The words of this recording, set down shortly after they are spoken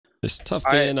It's tough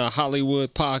being a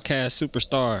Hollywood podcast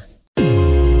superstar.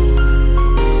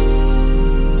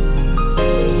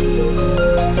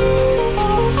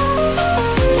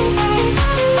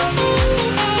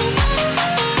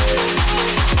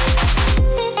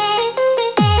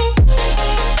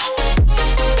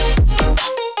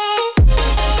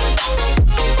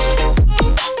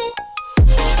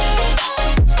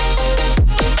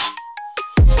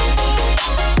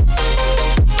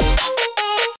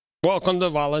 Welcome to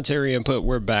Voluntary Input.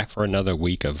 We're back for another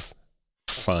week of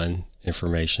fun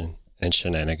information and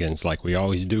shenanigans like we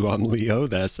always do. I'm Leo.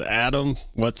 That's Adam.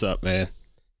 What's up, man?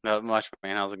 Not much,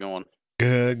 man. How's it going?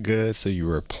 Good, good. So you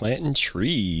were planting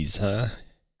trees, huh?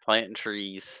 Planting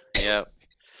trees. Yep.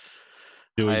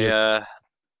 I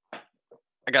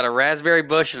got a raspberry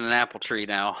bush and an apple tree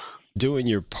now. Doing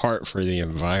your part for the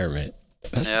environment.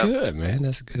 That's good, man.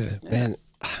 That's good. Yeah. Man,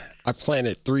 I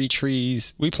planted 3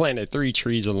 trees. We planted 3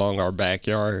 trees along our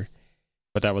backyard,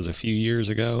 but that was a few years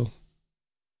ago.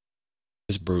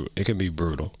 It's brutal. It can be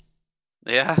brutal.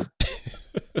 Yeah.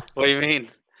 What do you mean?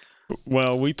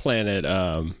 Well, we planted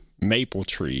maple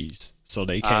trees, so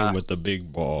they came with the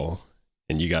big ball,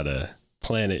 and you got to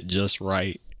plant it just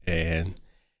right. And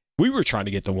we were trying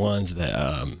to get the ones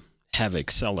that have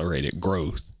accelerated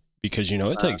growth because, you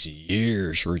know, it takes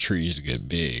years for trees to get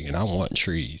big, and I want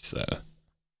trees, so.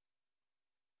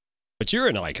 But you're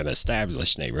in like an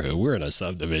established neighborhood. We're in a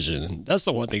subdivision. That's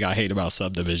the one thing I hate about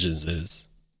subdivisions is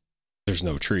there's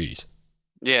no trees.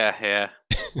 Yeah.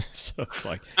 So it's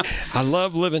like, I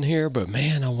love living here, but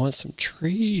man, I want some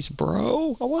trees,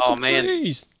 bro. I want some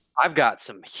trees. I've got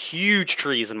some huge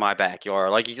trees in my backyard.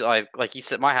 Like you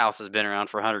said, my house has been around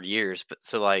for 100 years. But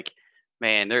so like,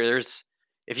 man, there's.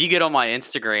 If you get on my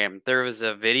Instagram, there was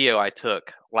a video I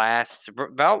took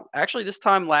this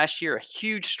time last year. A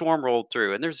huge storm rolled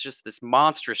through, and there's just this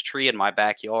monstrous tree in my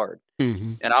backyard.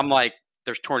 Mm-hmm. And I'm like,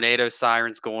 there's tornado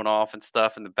sirens going off and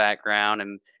stuff in the background,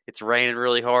 and it's raining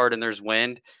really hard, and there's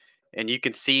wind, and you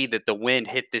can see that the wind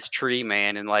hit this tree,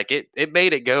 man, and like it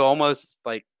made it go almost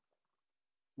like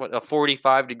a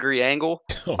 45-degree angle.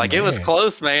 Man. It was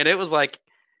close, man. It was like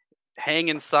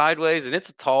hanging sideways, and it's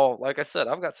a tall, like I said,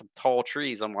 I've got some tall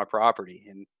trees on my property,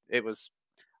 and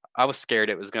I was scared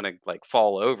it was gonna like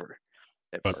fall over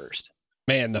at first.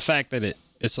 Man, the fact that it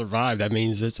survived, that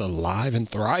means it's alive and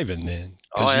thriving then.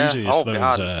 Because usually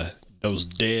it's those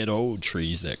dead old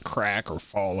trees that crack or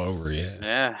fall over.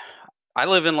 Yeah. I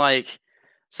live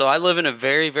in a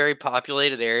very, very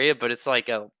populated area, but it's like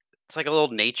a little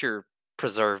nature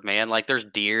preserve, man. Like there's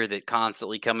deer that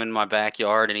constantly come in my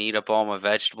backyard and eat up all my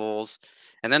vegetables,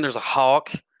 and then there's a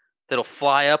hawk that'll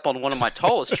fly up on one of my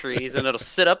tallest trees and it'll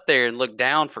sit up there and look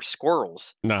down for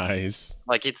squirrels. Nice.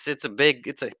 Like it's a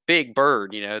big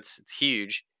bird, you know, it's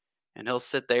huge, and he'll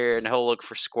sit there and he'll look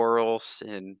for squirrels.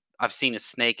 And I've seen a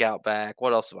snake out back.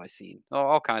 What else have I seen?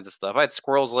 All kinds of stuff. I had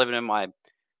squirrels living in my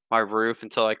roof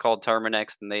until I called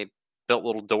Terminex, and they built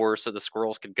little doors so the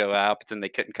squirrels could go out, but then they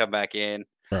couldn't come back in.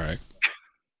 Right.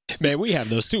 Man, we have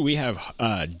those too. We have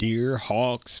deer,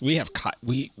 hawks. We have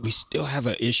we still have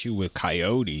an issue with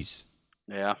coyotes.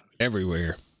 Yeah,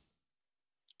 everywhere.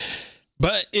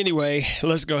 But anyway,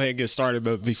 let's go ahead and get started.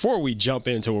 But before we jump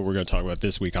into what we're going to talk about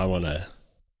this week, I want to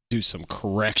do some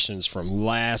corrections from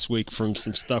last week from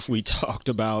some stuff we talked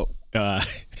about.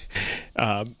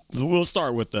 We'll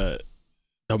start with the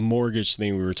mortgage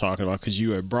thing we were talking about, because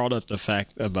you had brought up the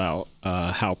fact about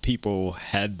how people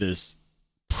had this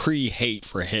pre-hate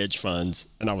for hedge funds,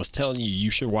 and I was telling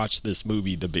you should watch this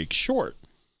movie The Big Short,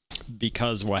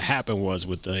 because what happened was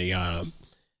with the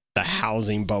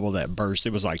housing bubble that burst,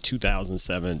 it was like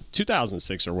 2007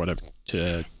 2006 or whatever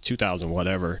to 2000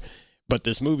 whatever, but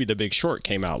this movie The Big Short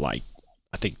came out like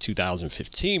I think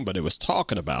 2015, but it was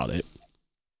talking about it.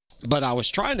 But I was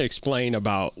trying to explain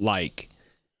about like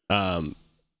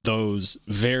those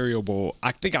variable,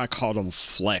 I think I called them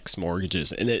flex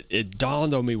mortgages, and it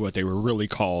dawned on me what they were really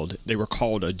called. They were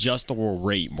called adjustable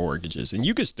rate mortgages, and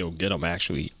you could still get them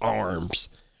actually ARMs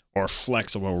or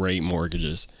flexible rate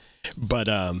mortgages. But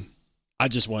I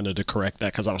just wanted to correct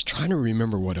that because I was trying to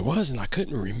remember what it was and I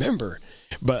couldn't remember.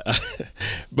 But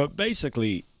but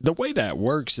basically the way that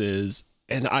works is,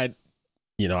 and I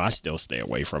still stay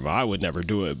away from it. I would never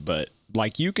do it, but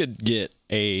like you could get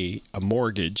a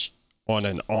mortgage on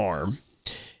an ARM,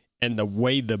 and the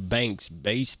way the banks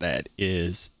base that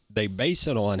is they base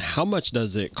it on how much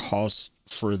does it cost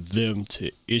for them to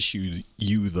issue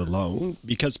you the loan.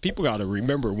 Because people got to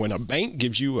remember, when a bank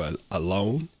gives you a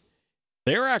loan,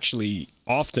 they're actually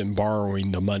often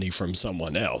borrowing the money from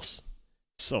someone else.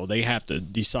 So they have to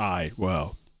decide,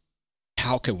 well,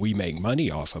 how can we make money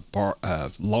off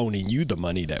of loaning you the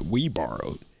money that we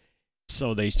borrowed?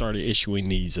 So they started issuing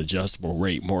these adjustable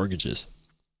rate mortgages.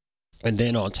 And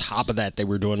then on top of that, they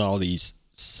were doing all these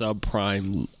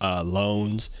subprime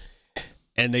loans.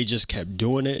 And they just kept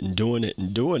doing it and doing it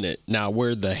and doing it. Now,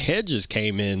 where the hedges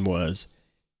came in was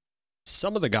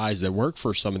some of the guys that work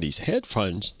for some of these hedge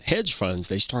funds,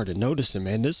 they started noticing,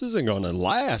 man, this isn't going to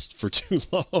last for too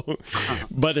long.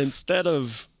 But instead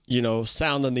of,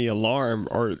 sounding the alarm,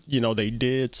 or,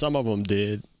 some of them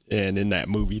did. And in that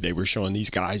movie, they were showing these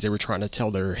guys, they were trying to tell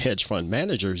their hedge fund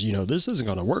managers, this isn't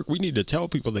going to work. We need to tell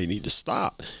people they need to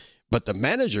stop. But the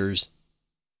managers,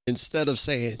 instead of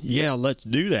saying, yeah, let's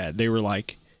do that, they were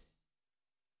like,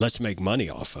 let's make money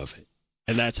off of it.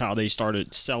 And that's how they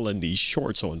started selling these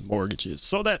shorts on mortgages.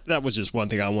 So that was just one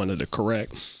thing I wanted to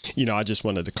correct. I just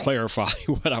wanted to clarify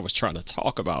what I was trying to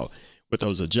talk about with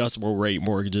those adjustable rate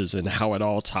mortgages and how it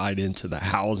all tied into the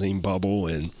housing bubble.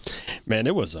 And man,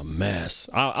 it was a mess.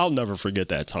 I'll never forget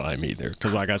that time either.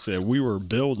 Because like I said, we were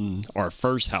building our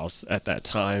first house at that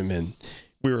time, and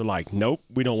we were like, nope,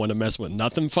 we don't want to mess with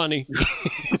nothing funny.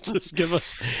 Just give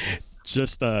us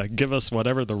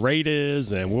whatever the rate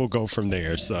is, and we'll go from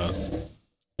there. So,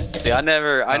 see, I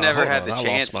never had the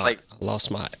chance. I lost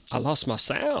my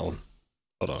sound.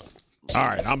 Hold on. All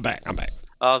right, I'm back.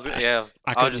 I was just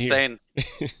saying.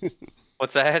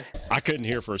 What's that? I couldn't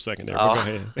hear for a second there. But go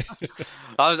ahead.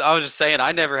 I was just saying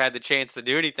I never had the chance to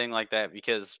do anything like that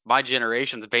because my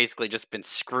generation's basically just been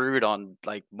screwed on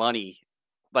like money,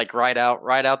 like right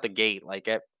out the gate,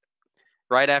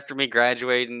 right after me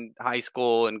graduating high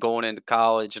school and going into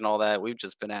college and all that. We've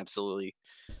just been absolutely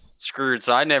screwed.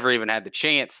 So I never even had the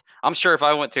chance. I'm sure if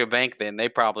I went to a bank then, they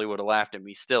probably would have laughed at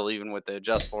me still, even with the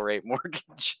adjustable rate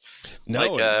mortgage.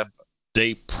 No,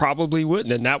 they probably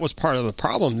wouldn't. And that was part of the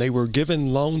problem. They were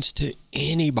giving loans to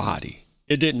anybody.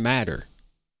 It didn't matter.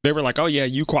 They were like, oh yeah,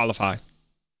 you qualify.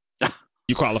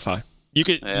 You qualify. You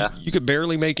could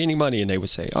barely make any money. And they would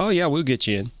say, oh yeah, we'll get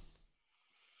you in.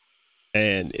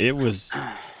 And it was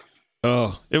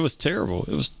terrible.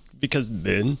 It was because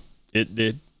then it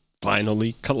did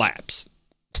finally collapse.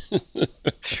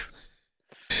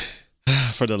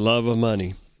 For the love of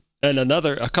money. And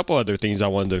a couple other things I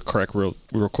wanted to correct real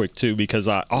quick too, because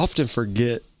I often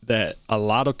forget that a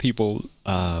lot of people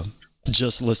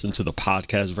just listen to the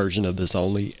podcast version of this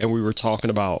only. And we were talking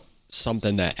about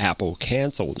something that Apple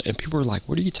canceled, and people were like,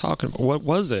 what are you talking about? What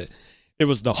was it? It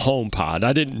was the HomePod.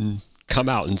 I didn't come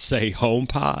out and say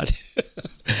HomePod.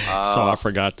 So I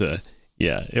forgot to,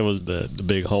 it was the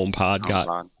big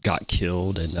HomePod got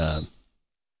killed. And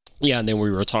and then we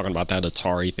were talking about that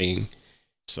Atari thing.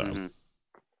 So,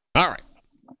 All right,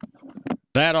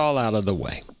 that all out of the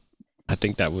way. I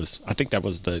think that was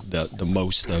the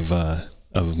most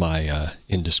of my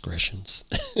indiscretions.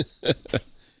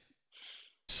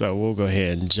 So we'll go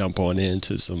ahead and jump on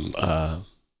into some of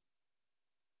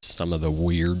the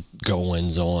weird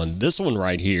goings on. This one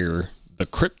right here, the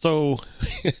crypto.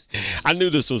 I knew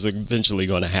this was eventually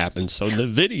going to happen. So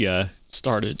NVIDIA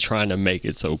started trying to make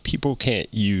it so people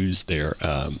can't use their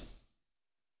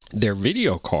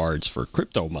video cards for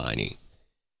crypto mining.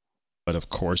 But of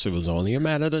course, it was only a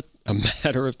matter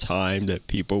of time that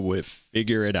people would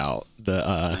figure it out.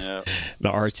 The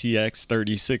RTX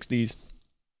 3060s.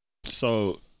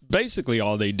 So basically,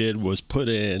 all they did was put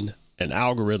in an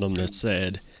algorithm that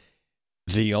said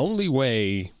the only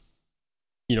way,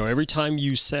 every time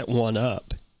you set one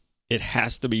up, it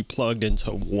has to be plugged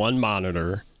into one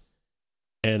monitor,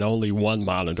 and only one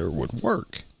monitor would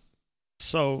work.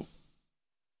 So,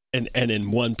 and in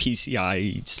one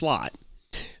PCIe slot.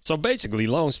 So basically,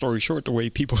 long story short, the way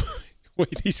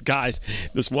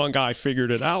this one guy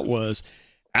figured it out was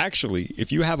actually,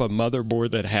 if you have a motherboard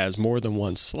that has more than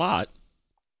one slot,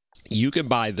 you can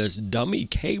buy this dummy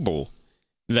cable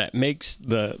that makes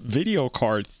the video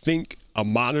card think a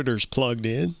monitor's plugged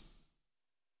in,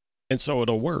 and so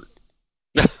it'll work.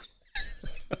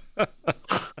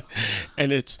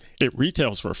 And it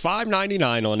retails for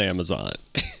 $5.99 on Amazon.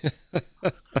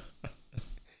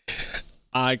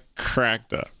 I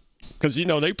cracked up because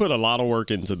they put a lot of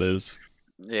work into this.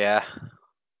 Yeah.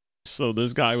 So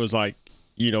this guy was like,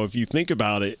 if you think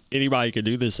about it, anybody could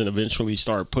do this and eventually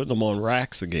start putting them on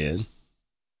racks again.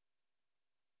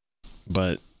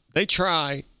 But they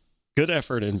try. Good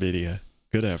effort, NVIDIA.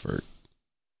 Good effort.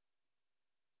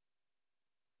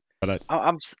 But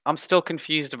I'm still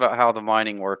confused about how the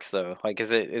mining works though. Like,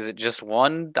 is it just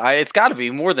one? It's got to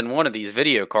be more than one of these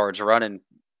video cards running,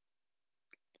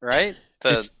 right?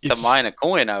 To mine a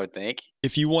coin, I would think.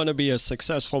 If you want to be a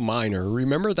successful miner,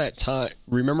 remember that time?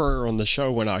 Remember on the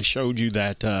show when I showed you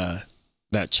that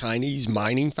Chinese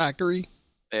mining factory?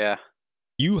 Yeah.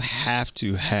 You have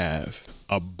to have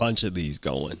a bunch of these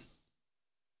going.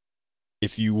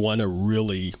 if you want to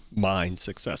really mine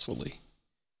successfully.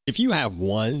 If you have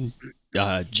one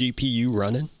GPU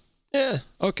running, yeah,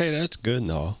 okay, that's good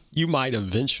and all. You might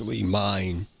eventually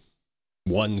mine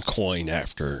one coin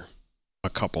after a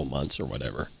couple months or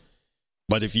whatever.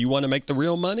 But if you want to make the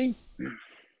real money,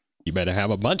 you better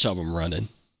have a bunch of them running.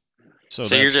 So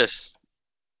you're just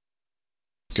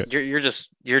good. You're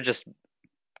just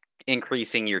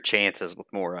increasing your chances with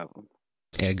more of them.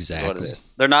 Exactly.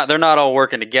 They're not all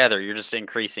working together. You're just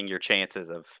increasing your chances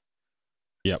of.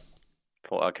 Yep.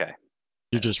 Okay.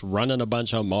 You're just running a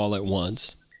bunch of them all at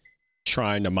once,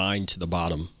 trying to mine to the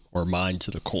bottom or mine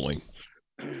to the coin.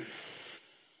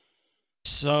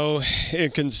 So,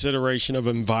 in consideration of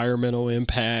environmental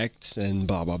impacts and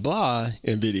blah, blah, blah,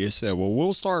 NVIDIA said, well,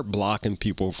 we'll start blocking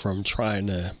people from trying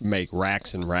to make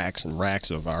racks and racks and racks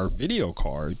of our video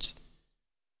cards.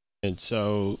 And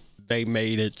so they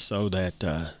made it so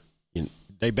that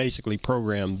they basically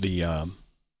programmed the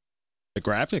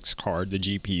graphics card, the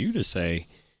GPU, to say,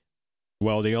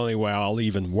 well, the only way I'll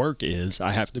even work is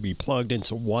I have to be plugged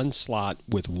into one slot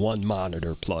with one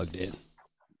monitor plugged in.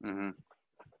 Mm-hmm.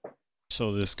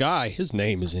 So this guy, his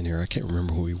name is in here. I can't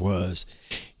remember who he was.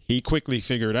 He quickly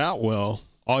figured out, well,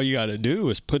 all you got to do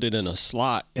is put it in a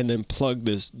slot and then plug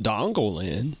this dongle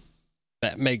in.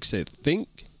 That makes it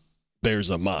think there's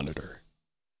a monitor.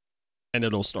 And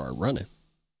it'll start running.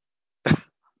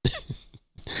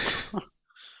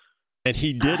 And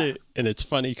he did it. And it's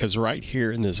funny because right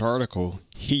here in this article,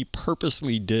 he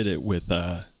purposely did it with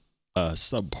a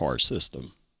subpar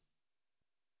system.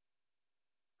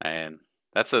 Man.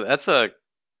 That's a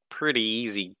pretty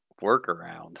easy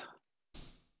workaround.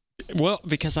 Well,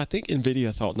 because I think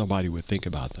NVIDIA thought nobody would think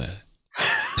about that.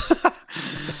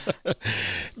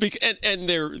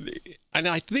 and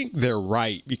I think they're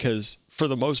right, because for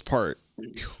the most part,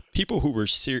 people who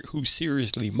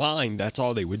seriously mine, that's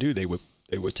all they would do. They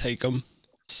would take them,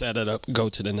 set it up, go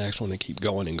to the next one, and keep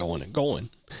going and going and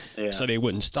going. Yeah. So they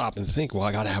wouldn't stop and think, well,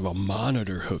 I got to have a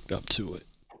monitor hooked up to it.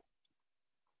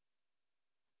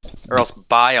 Or else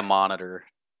buy a monitor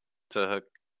to hook.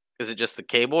 Is it just the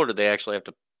cable, or do they actually have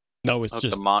to? No, it's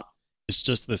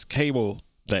just this cable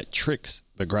that tricks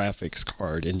the graphics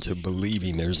card into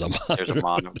believing there's a monitor. There's a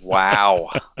monitor.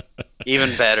 Wow.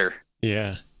 Even better.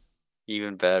 Yeah.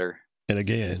 Even better. And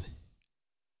again,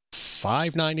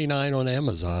 $5.99 on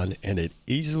Amazon, and it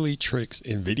easily tricks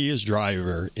NVIDIA's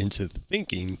driver into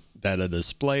thinking that a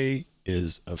display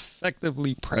is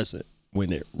effectively present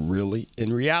when it really,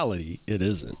 in reality, it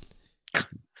isn't.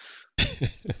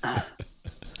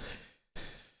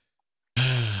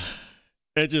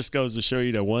 It just goes to show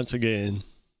you that once again,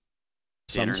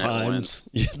 sometimes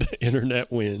the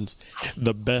internet wins.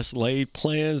 The best laid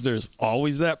plans, there's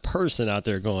always that person out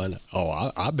there going,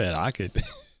 oh, I bet I could.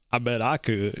 I bet I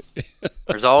could.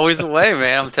 There's always a way,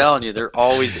 man. I'm telling you, there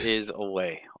always is a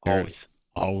way. Always.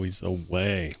 There's always a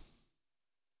way.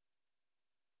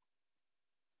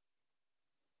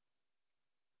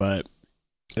 But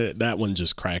that one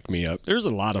just cracked me up. There's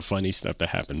a lot of funny stuff that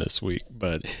happened this week,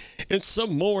 but in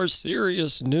some more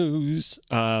serious news,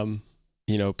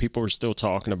 people are still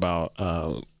talking about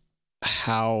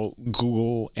how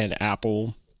Google and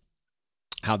Apple,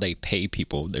 how they pay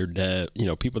people,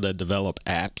 people that develop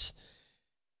apps.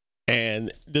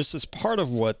 And this is part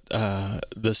of what the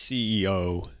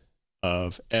CEO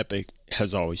of Epic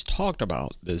has always talked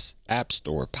about, this App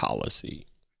Store policy.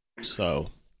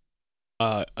 So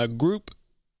a group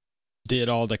did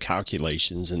all the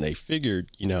calculations, and they figured,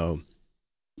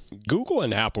 Google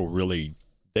and Apple really,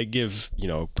 they give,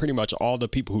 pretty much all the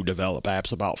people who develop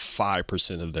apps about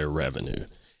 5% of their revenue,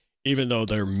 even though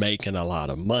they're making a lot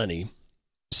of money.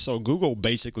 So Google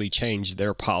basically changed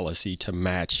their policy to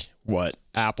match what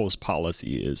Apple's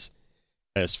policy is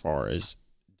as far as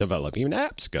developing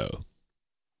apps go.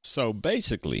 So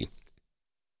basically,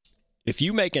 if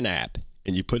you make an app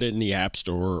and you put it in the App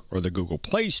Store or the Google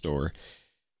Play Store,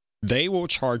 they will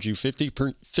charge you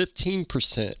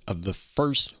 15% of the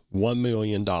first $1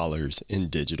 million in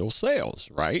digital sales,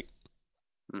 right?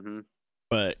 Mm-hmm.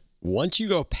 But once you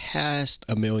go past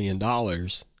 $1 million,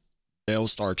 they'll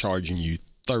start charging you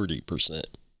 30%.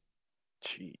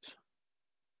 Jeez.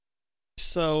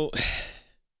 So,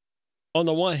 on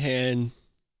the one hand,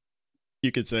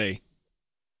 you could say,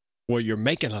 well, you're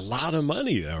making a lot of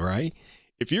money though, right?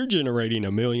 If you're generating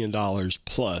 $1 million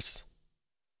plus,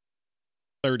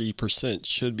 30%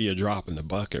 should be a drop in the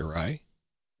bucket, right?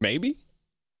 Maybe.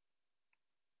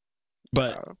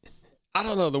 But I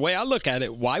don't know. The way I look at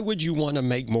it, why would you want to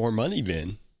make more money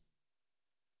then?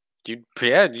 You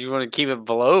want to keep it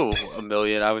below $1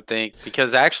 million, I would think,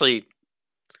 because actually,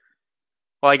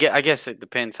 well, I guess it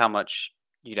depends how much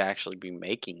you'd actually be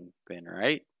making then,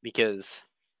 right? Because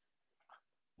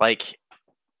like,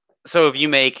 so if you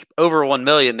make over 1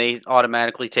 million, they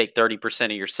automatically take 30%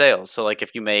 of your sales. So like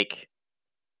if you make,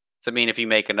 does it mean if you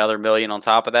make another million on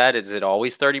top of that, is it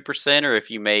always 30%? Or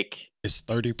if you make, It's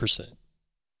 30%.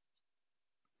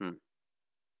 hmm,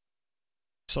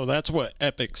 So that's what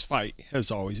Epic's fight has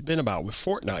always been about with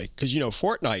Fortnite. Because,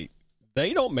 Fortnite,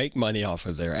 they don't make money off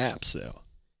of their app sale.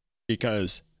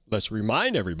 Because let's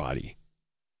remind everybody,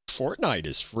 Fortnite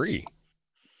is free.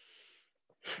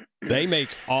 They make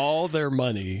all their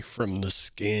money from the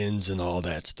skins and all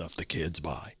that stuff the kids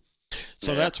buy.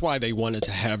 So yeah. that's why they wanted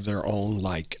to have their own,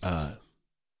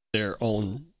 their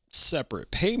own separate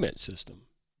payment system.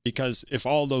 Because if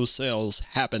all those sales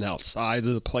happen outside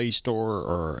of the Play Store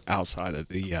or outside of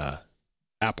the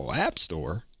Apple App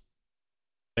Store,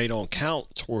 they don't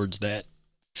count towards that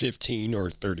 15 or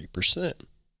 30%.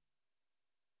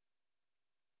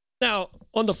 Now,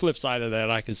 on the flip side of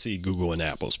that, I can see Google and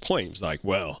Apple's point. It's like,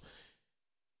 well,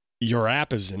 your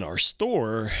app is in our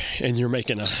store and you're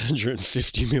making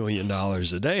 $150 million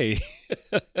a day.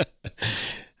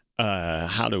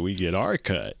 How do we get our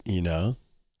cut?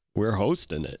 We're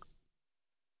hosting it.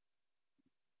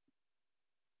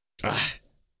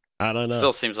 I don't know.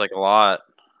 Still seems like a lot.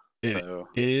 It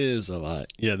is a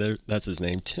lot. Yeah, that's his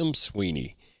name, Tim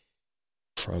Sweeney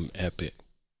from Epic.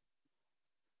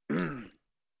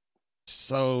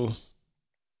 So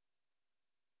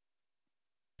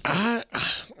I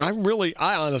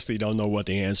honestly don't know what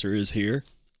the answer is here,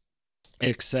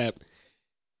 except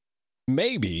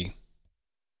maybe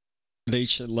they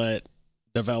should let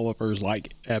developers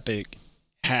like Epic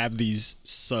have these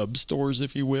sub stores,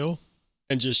 if you will,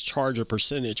 and just charge a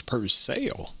percentage per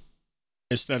sale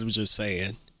instead of just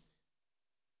saying,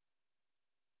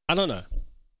 I don't know.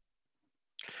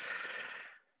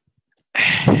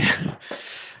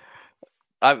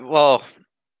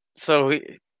 So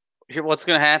here, what's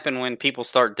going to happen when people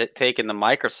start taking the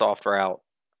Microsoft route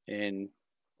and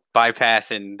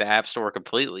bypassing the App Store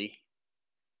completely?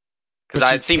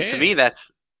 Because it seems to me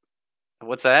that's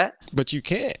what's that? But you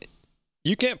can't.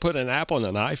 You can't put an app on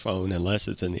an iPhone unless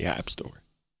it's in the App Store.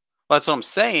 Well, that's what I'm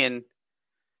saying.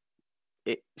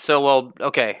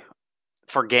 Okay,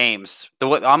 for games,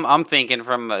 I'm thinking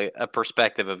from a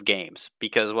perspective of games,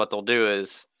 because what they'll do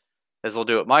is they'll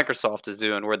do what Microsoft is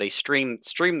doing, where they stream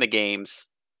the games.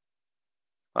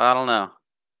 I don't know.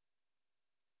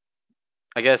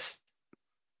 I guess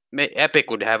Epic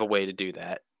would have a way to do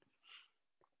that,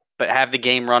 but have the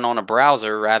game run on a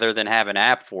browser rather than have an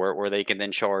app for it, where they can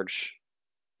then charge,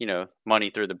 money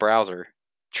through the browser.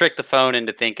 Trick the phone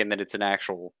into thinking that it's an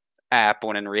actual app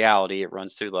when in reality it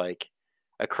runs through like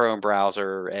a Chrome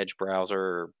browser, or Edge browser,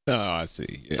 or I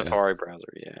see. Yeah. Safari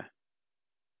browser. Yeah.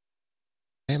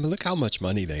 Man, but look how much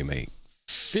money they make.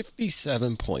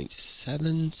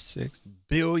 $57.76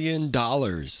 billion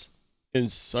in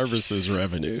services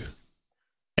revenue.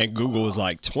 And Google is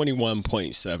like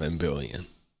 $21.7 billion.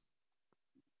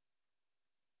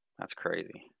 That's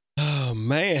crazy. Oh,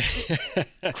 man.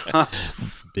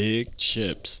 Big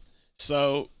chips.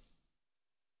 So,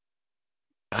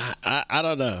 I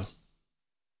don't know.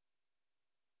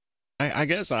 I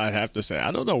guess I'd have to say,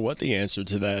 I don't know what the answer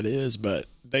to that is, but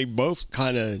they both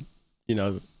kind of,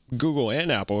 Google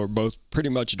and Apple are both pretty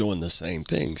much doing the same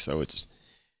thing. So it's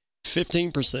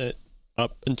 15%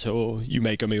 up until you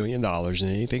make $1 million, and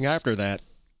anything after that,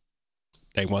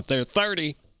 they want their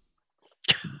 30.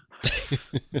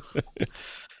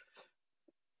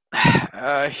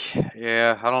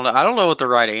 Yeah, I don't know. I don't know what the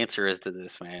right answer is to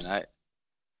this, man.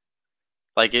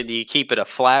 Do you keep it a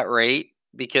flat rate,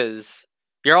 because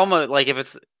you're almost like, if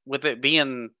it's with it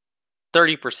being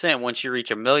 30% once you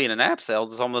reach $1 million in app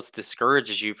sales, it almost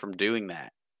discourages you from doing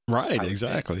that. Right,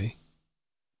 exactly.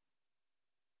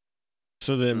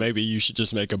 So then maybe you should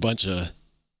just make a bunch of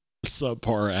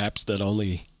subpar apps that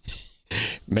only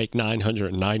make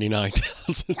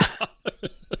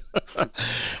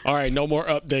 $999,000. All right, no more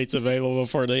updates available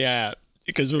for the app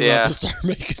because we're about to start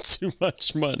making too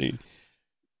much money.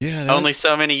 Yeah, only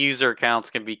so many user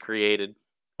accounts can be created.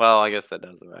 Well, I guess that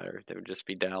doesn't matter. They would just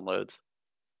be downloads.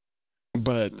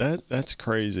 But that's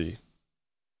crazy.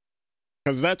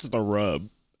 Because that's the rub.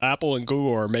 Apple and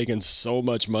Google are making so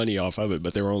much money off of it,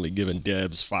 but they're only giving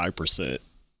devs 5%.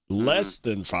 Less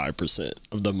than 5%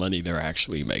 of the money they're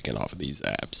actually making off of these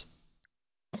apps.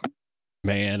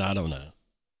 Man, I don't know.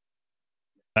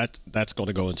 That's going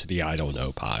to go into the I don't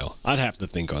know pile. I'd have to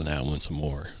think on that one some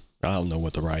more. I don't know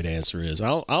what the right answer is. I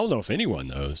don't know if anyone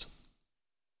knows.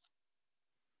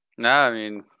 No, I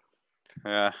mean,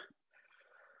 yeah.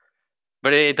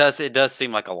 But it does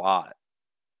seem like a lot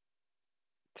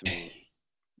to me.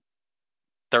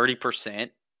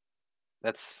 30%.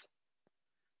 That's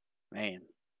man.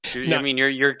 I Now, mean,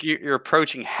 you're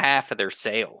approaching half of their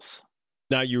sales.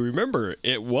 now you remember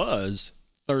it was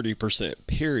 30%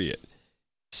 period.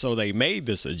 So they made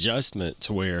this adjustment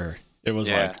to where it was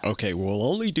Yeah. like, okay, we'll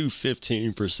only do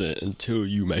 15% until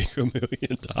you make $1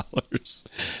 million.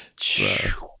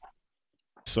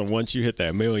 So once you hit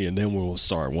that million, then we'll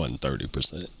start wanting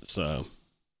 30%. So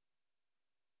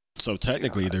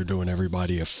technically they're doing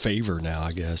everybody a favor now,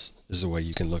 I guess, is the way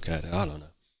you can look at it. I don't know.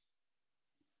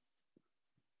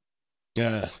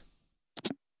 Yeah.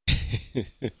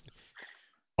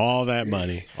 all that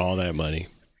money.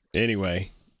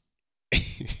 Anyway.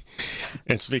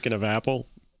 And speaking of Apple,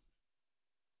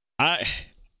 I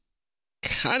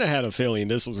kind of had a feeling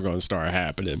this was going to start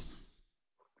happening.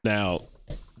 Now,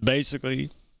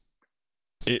 basically,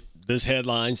 this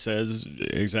headline says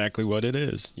exactly what it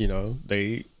is. You know,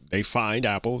 they fined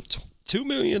Apple $2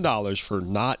 million for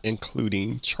not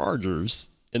including chargers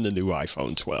in the new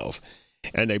iPhone 12.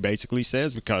 And they basically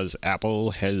says because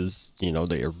Apple has, you know,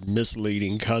 they are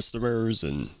misleading customers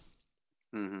and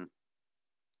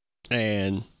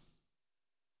and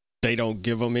they don't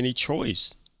give them any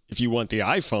choice. If you want the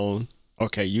iPhone,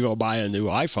 okay, you go buy a new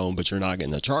iPhone, but you're not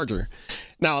getting a charger.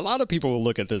 Now, a lot of people will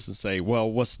look at this and say,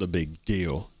 well, what's the big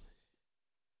deal?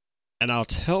 And I'll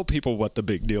tell people what the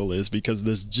big deal is because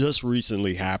this just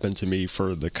recently happened to me for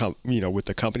with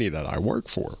the company that I work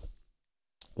for.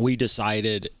 We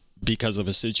decided because of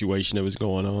a situation that was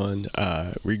going on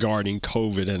regarding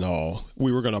COVID and all,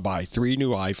 we were going to buy 3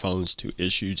 new iPhones to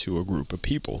issue to a group of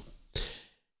people.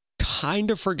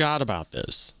 Kind of forgot about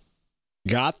this.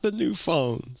 Got the new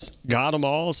phones, got them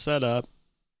all set up,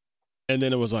 and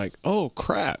then it was like, oh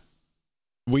crap,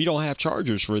 we don't have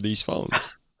chargers for these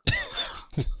phones.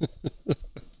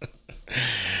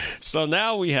 So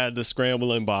now we had to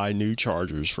scramble and buy new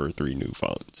chargers for 3 new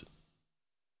phones.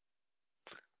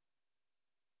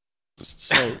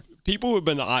 So people who have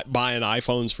been buying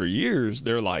iPhones for years,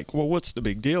 they're like, well, what's the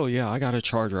big deal? Yeah, I got a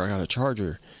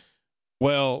charger.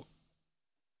 Well,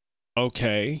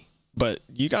 okay, but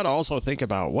you got to also think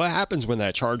about what happens when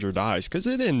that charger dies, because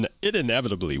it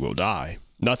inevitably will die.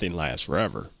 Nothing lasts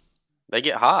forever. They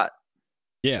get hot.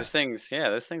 Yeah. Those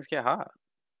things get hot.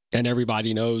 And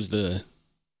everybody knows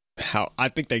how I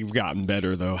think they've gotten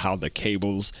better though, how the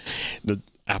cables,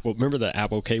 remember the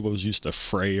Apple cables used to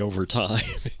fray over time?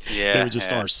 Yeah. They would just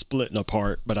start splitting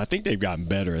apart, but I think they've gotten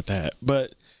better at that.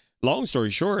 But long story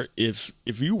short, if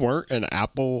you weren't an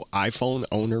Apple iPhone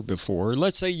owner before,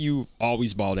 let's say you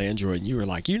always bought Android and you were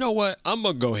like, you know what, I'm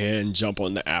going to go ahead and jump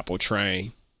on the Apple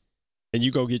train, and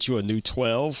you go get you a new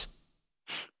 12.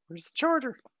 Where's the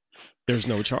charger? There's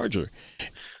no charger.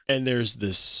 And there's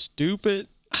this stupid,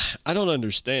 I don't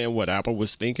understand what Apple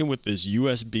was thinking with this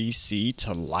USB-C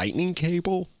to Lightning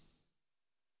cable.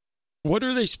 What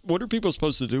are people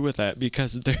supposed to do with that?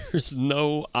 Because there's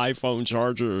no iPhone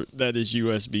charger that is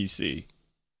USB-C.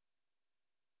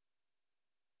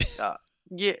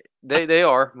 Yeah, they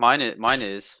are. Mine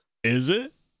is. Is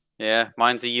it? Yeah,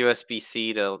 mine's a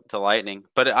USB-C to Lightning.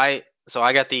 But I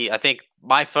think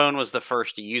my phone was the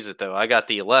first to use it though. I got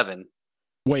the 11.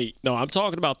 Wait, no, I'm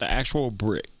talking about the actual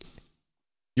brick.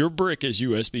 Your brick is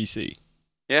USB-C.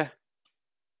 Yeah.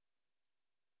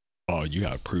 Oh, you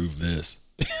gotta prove this.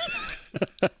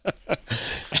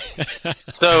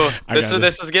 So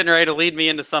this is getting ready to lead me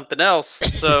into something else.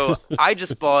 So I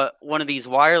just bought one of these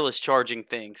wireless charging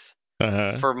things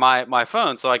for my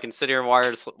phone, so I can sit here and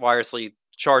wirelessly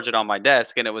charge it on my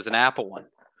desk, and it was an Apple one.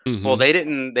 Mm-hmm. Well, they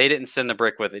didn't send the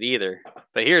brick with it either.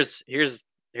 But here's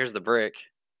the brick.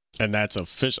 And that's a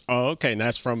fish. Oh, okay, and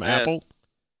that's from Apple.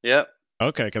 Yep.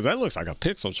 Okay, because that looks like a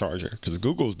Pixel charger. Because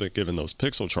Google's been giving those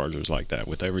Pixel chargers like that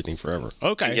with everything forever.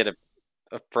 Okay, you get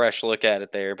a fresh look at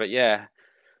it there. But yeah,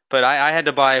 but I had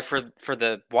to buy for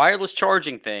the wireless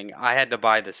charging thing. I had to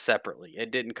buy this separately.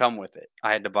 It didn't come with it.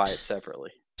 I had to buy it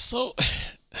separately. So,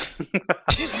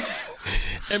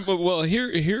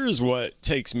 here's what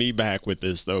takes me back with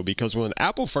this though, because when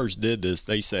Apple first did this,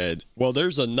 they said, well,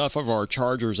 there's enough of our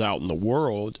chargers out in the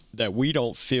world that we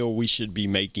don't feel we should be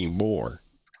making more.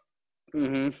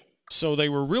 Mm-hmm. So they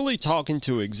were really talking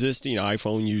to existing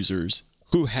iPhone users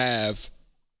who have,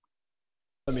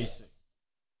 let me see.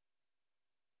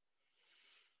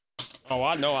 Oh,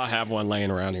 I know I have one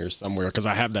laying around here somewhere because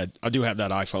I do have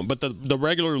that iPhone, but the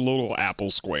regular little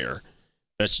Apple Square,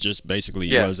 that's just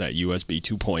basically was that USB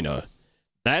 2.0.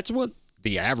 That's what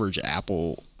the average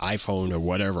Apple iPhone or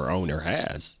whatever owner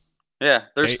has. Yeah,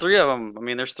 there's 3 of them. I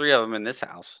mean, there's 3 of them in this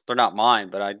house. They're not mine,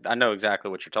 but I know exactly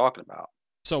what you're talking about.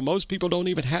 So most people don't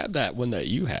even have that one that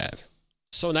you have.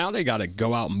 So now they got to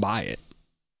go out and buy it.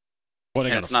 Well,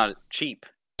 they and got it's not cheap.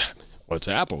 What's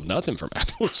Apple? Nothing from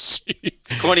Apple.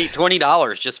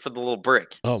 $20 just for the little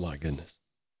brick. Oh my goodness.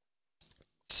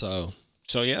 So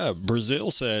yeah, Brazil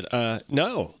said,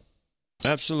 no,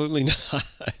 absolutely not.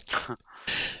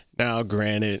 Now,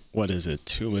 granted, what is it?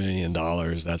 $2 million.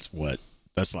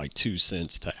 That's like 2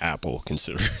 cents to Apple,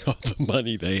 considering all the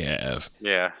money they have.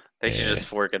 Yeah, they should just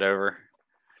fork it over.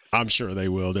 I'm sure they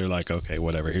will. They're like, okay,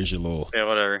 whatever. Here's your little,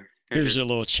 whatever. Here's your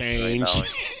little change.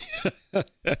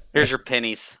 Here's your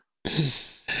pennies.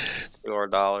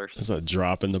 $2. It's a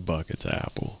drop in the bucket to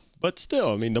Apple. But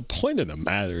still, I mean, the point of the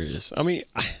matter is, I mean,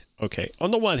 okay,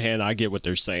 on the one hand, I get what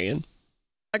they're saying.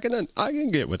 I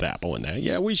can get with Apple in that.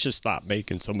 Yeah, we should stop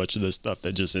making so much of this stuff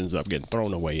that just ends up getting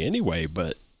thrown away anyway.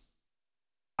 But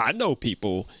I know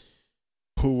people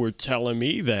who were telling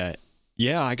me that,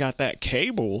 yeah, I got that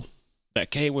cable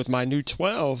that came with my new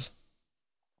 12.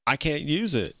 I can't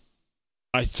use it.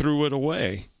 I threw it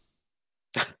away.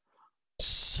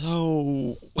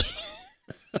 So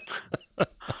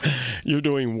you're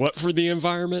doing what for the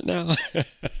environment now?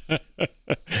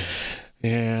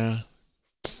 Yeah.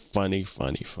 Funny.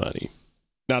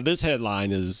 Now, this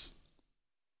headline is,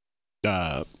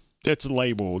 it's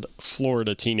labeled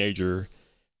Florida teenager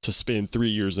to spend 3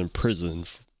 years in prison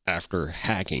after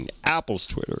hacking Apple's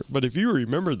Twitter. But if you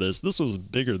remember this was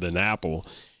bigger than Apple.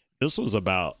 This is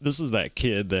that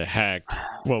kid that hacked,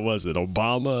 what was it,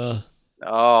 Obama?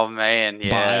 Oh, man,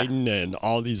 yeah. Biden and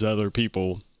all these other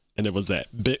people. And it was that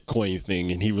Bitcoin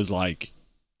thing. And he was like,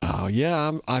 oh,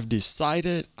 yeah, I've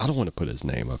decided. I don't want to put his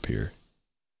name up here.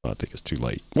 I think it's too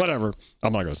late. Whatever.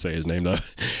 I'm not going to say his name, though.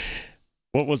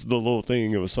 What was the little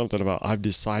thing? It was something about, I've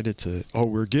decided to,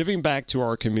 we're giving back to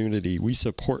our community. We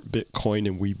support Bitcoin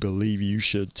and we believe you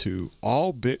should too.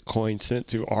 All Bitcoin sent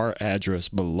to our address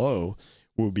below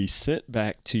will be sent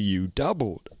back to you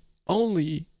doubled,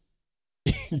 only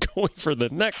going for the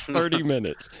next 30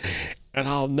 minutes. And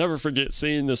I'll never forget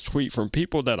seeing this tweet from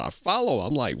people that I follow.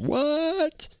 I'm like,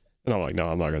 what? And I'm like, no,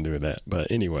 I'm not going to do that.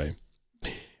 But anyway,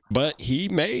 but he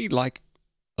made like,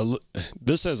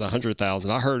 this says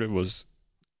 100,000. I heard it was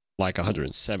like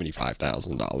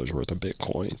 $175,000 worth of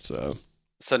Bitcoin.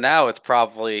 So now it would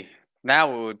probably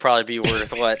be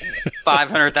worth what,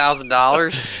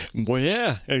 $500,000? Well,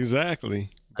 yeah, exactly.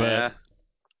 But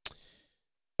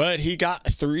he got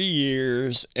 3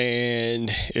 years,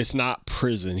 and it's not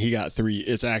prison. He got 3.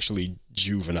 It's actually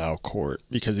juvenile court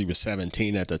because he was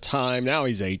 17 at the time. Now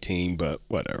he's 18, but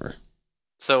whatever.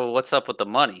 So what's up with the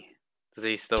money? Does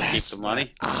he still keep the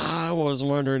money? I was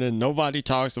wondering, and nobody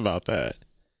talks about that.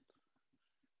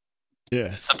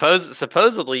 Yeah.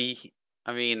 Supposedly,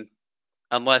 I mean,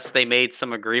 unless they made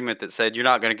some agreement that said you're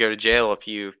not going to go to jail if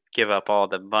you give up all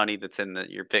the money that's in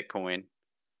your Bitcoin.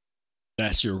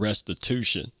 That's your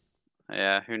restitution.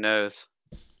 Yeah, who knows?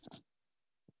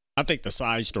 I think the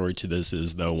side story to this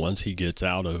is, though, once he gets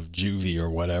out of juvie or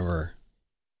whatever,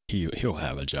 he'll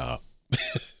have a job.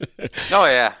 Oh,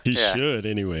 yeah. He should,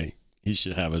 anyway. He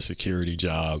should have a security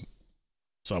job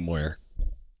somewhere,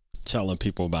 telling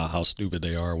people about how stupid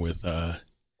they are with,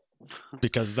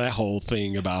 because that whole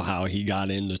thing about how he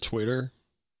got into Twitter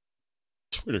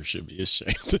should be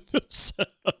ashamed of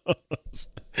themselves.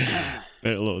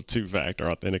 That little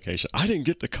 2-factor authentication. I didn't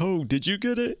get the code. Did you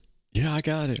get it? Yeah, I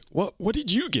got it. What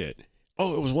did you get?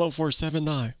 Oh, it was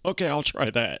 1479. Okay, I'll try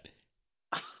that.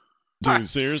 Dude,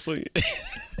 seriously?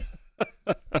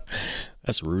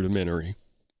 That's rudimentary.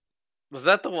 Was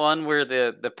that the one where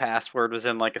the password was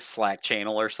in like a Slack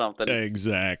channel or something?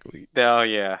 Exactly. Oh,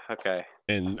 yeah. Okay.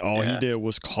 And all he did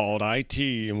was called IT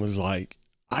and was like,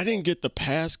 I didn't get the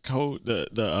passcode,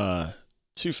 the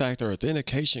 2-factor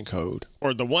authentication code,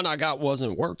 or the one I got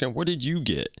wasn't working. What did you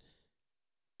get?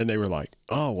 And they were like,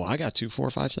 oh, well, I got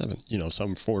 2457,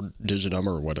 some 4-digit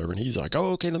number or whatever. And he's like,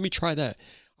 oh, okay, let me try that.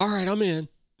 All right, I'm in.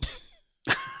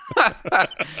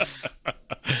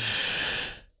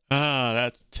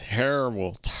 That's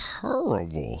terrible.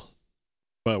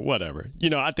 But whatever.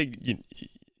 I think,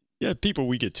 people,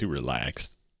 we get too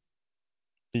relaxed.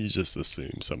 You just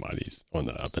assume somebody's on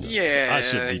the up and up. Yeah, so I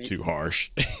shouldn't be too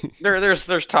harsh.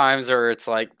 There's times where it's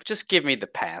like, just give me the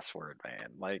password,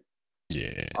 man. Like,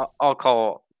 yeah, I'll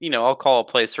call a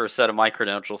place for a set of my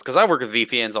credentials because I work with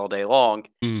VPNs all day long,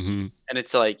 and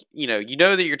it's like, you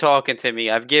know that you're talking to me.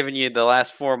 I've given you the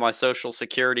last 4 of my social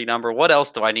security number. What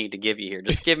else do I need to give you here?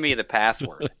 Just give me the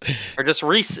password, or just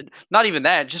reset. Not even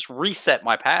that. Just reset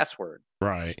my password.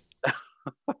 Right.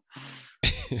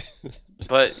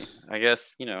 But I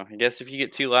guess if you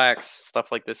get too lax,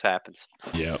 stuff like this happens.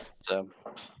 Yep. So,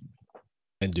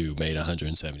 and dude made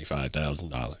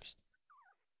 $175,000.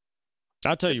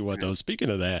 I'll tell you what, though,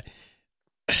 speaking of that,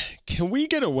 can we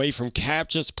get away from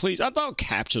CAPTCHAs, please? I thought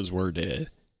CAPTCHAs were dead.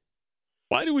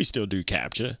 Why do we still do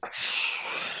CAPTCHA?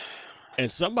 And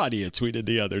somebody had tweeted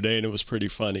the other day, and it was pretty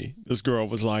funny. This girl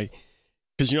was like,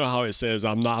 because you know how it says,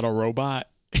 I'm not a robot?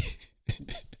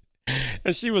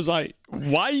 And she was like,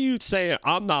 why are you saying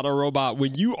I'm not a robot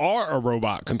when you are a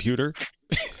robot, computer?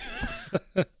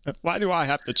 Why do I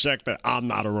have to check that I'm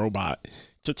not a robot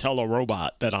to tell a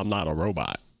robot that I'm not a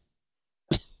robot?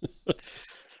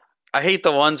 I hate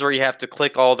the ones where you have to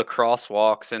click all the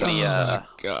crosswalks and Oh,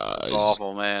 gosh. It's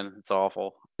awful, man. It's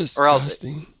awful.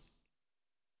 Disgusting.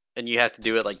 And you have to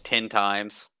do it like 10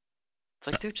 times.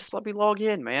 It's like, dude, just let me log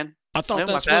in, man. I thought know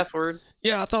that's my password.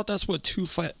 Yeah, I thought that's what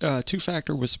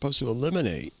two-factor was supposed to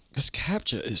eliminate. Because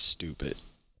CAPTCHA is stupid.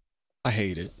 I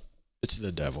hate it. It's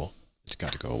the devil. It's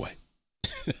got to go away.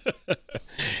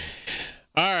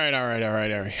 All right.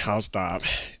 I'll stop.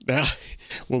 Now,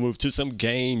 we'll move to some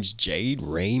games. Jade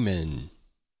Raymond.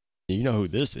 You know who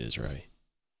this is, right?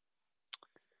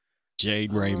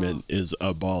 Jade Raymond is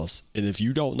a boss. And if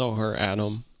you don't know her,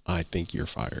 Adam, I think you're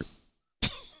fired.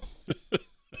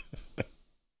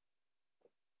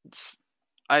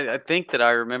 I think that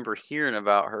I remember hearing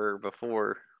about her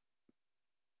before.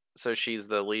 So she's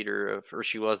the leader of, or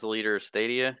she was the leader of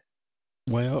Stadia.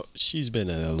 Well, she's been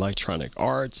in Electronic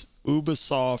Arts,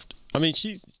 Ubisoft. I mean,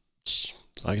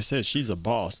 like I said, she's a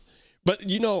boss. But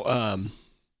yeah,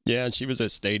 and she was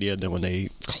at Stadia. Then when they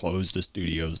closed the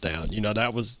studios down,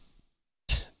 that was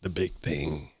the big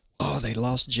thing. Oh, they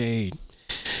lost Jade.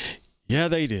 Yeah,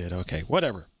 they did. Okay,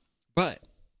 whatever. But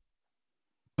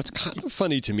what's kind of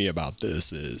funny to me about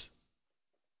this is,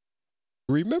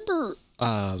 remember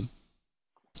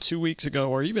 2 weeks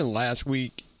ago or even last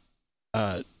week,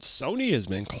 Sony has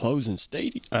been closing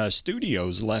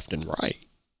studios left and right.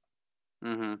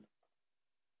 Mm-hmm.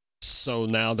 So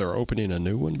now they're opening a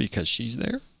new one because she's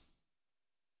there?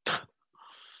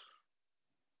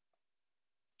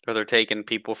 Or they're taking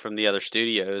people from the other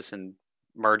studios and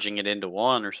merging it into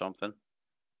one or something.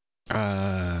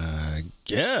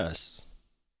 Guess.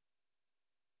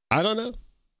 I don't know.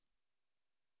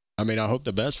 I mean, I hope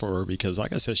the best for her because,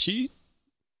 like I said, she's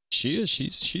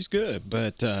good.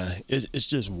 But it's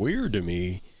just weird to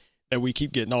me that we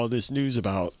keep getting all this news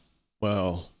about,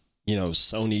 well,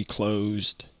 Sony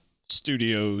closed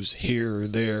studios here,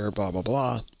 there, blah, blah,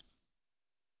 blah.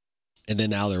 And then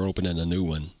now they're opening a new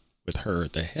one with her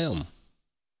at the helm.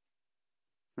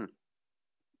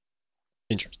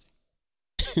 Interesting.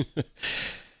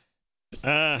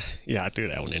 Yeah, I threw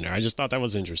that one in there. I just thought that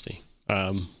was interesting.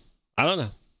 I don't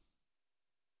know.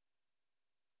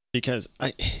 Because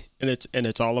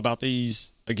it's all about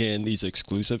these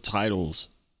exclusive titles.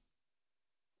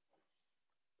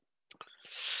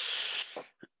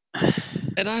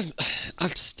 And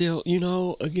I've still,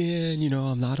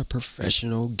 I'm not a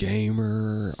professional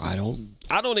gamer. I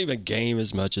don't even game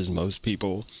as much as most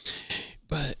people.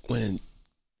 But when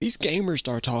these gamers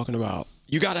start talking about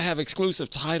you got to have exclusive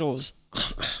titles,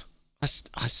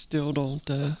 I still don't.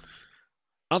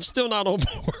 I'm still not on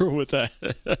board with that.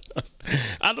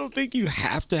 I don't think you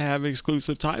have to have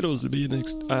exclusive titles to be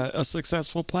a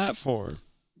successful platform.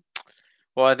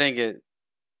 Well, I think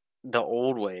the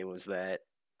old way was that.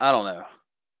 I don't know.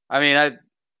 I mean,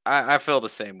 I feel the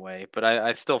same way, but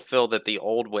I still feel that the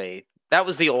old way, that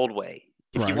was the old way.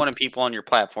 If you wanted people on your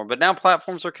platform, but now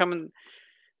platforms are coming.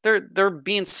 They're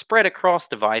being spread across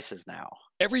devices now.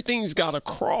 Everything's got a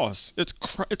cross.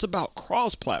 It's about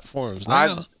cross platforms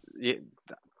now.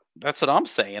 That's what I'm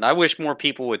saying. I wish more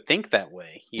people would think that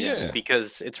way. You know,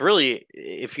 because it's really,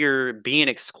 if you're being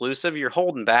exclusive, you're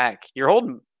holding back. You're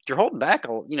holding back.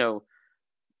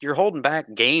 You're holding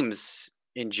back games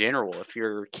in general if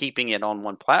you're keeping it on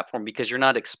one platform because you're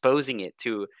not exposing it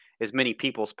to as many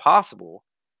people as possible.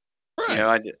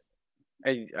 Right.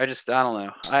 I just don't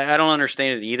know. I don't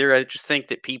understand it either. I just think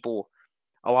that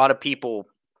a lot of people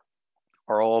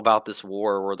are all about this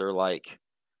war where they're like,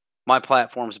 my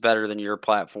platform's better than your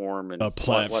platform. And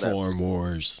platform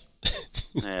wars.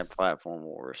 Yeah, platform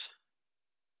wars.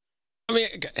 I mean,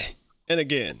 and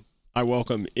again, I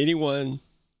welcome anyone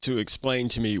to explain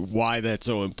to me why that's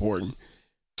so important.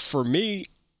 For me,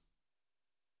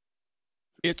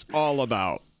 it's all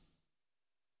about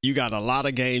you got a lot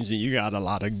of games and you got a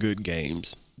lot of good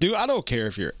games. Dude, I don't care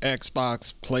if you're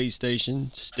Xbox,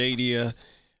 PlayStation, Stadia,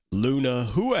 Luna,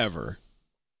 whoever.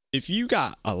 If you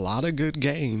got a lot of good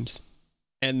games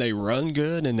and they run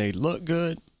good and they look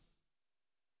good,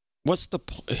 what's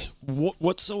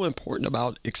so important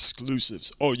about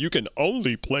exclusives? Oh, you can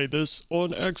only play this on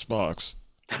Xbox.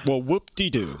 Well,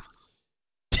 whoop-de-doo.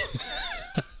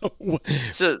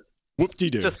 So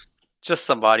whoop-de-doo. Just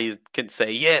somebody can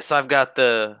say, yes, I've got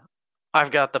the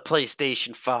I've got the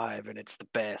PlayStation 5 and it's the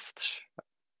best.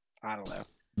 I don't know.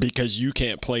 Because you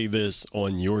can't play this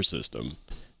on your system.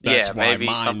 Yeah, That's why maybe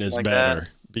mine something is like that. better,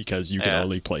 because you can Yeah.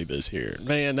 only play this here.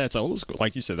 Man, that's old school.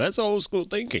 Like you said, that's old school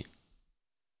thinking.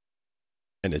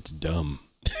 And it's dumb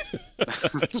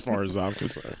as far as I'm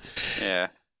concerned. Yeah.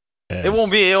 Yes. It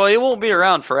won't be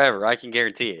around forever. I can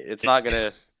guarantee it. It's not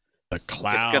gonna. The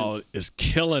cloud is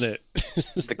killing it.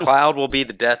 The cloud will be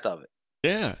the death of it.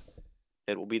 Yeah.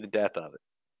 It will be the death of it.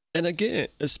 And again,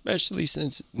 especially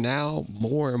since now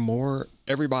more and more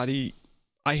everybody,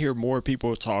 I hear more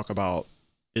people talk about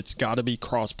it's got to be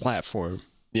cross platform.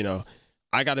 You know,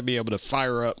 I got to be able to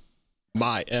fire up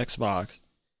my Xbox,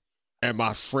 and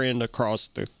my friend across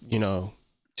the,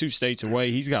 2 states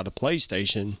away, he's got a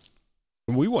PlayStation,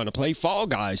 and we want to play Fall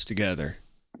Guys together.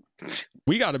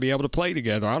 We got to be able to play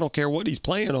together. I don't care what he's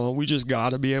playing on. We just got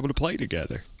to be able to play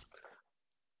together.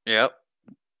 Yep.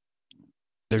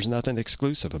 There's nothing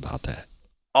exclusive about that.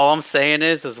 All I'm saying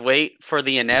is wait for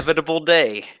the inevitable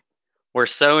day where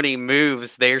Sony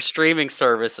moves their streaming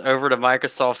service over to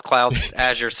Microsoft's cloud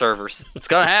Azure servers. It's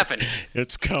gonna happen.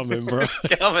 It's coming, bro.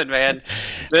 It's coming, man.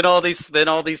 Then all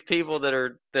these people that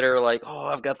are like, oh,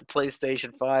 I've got the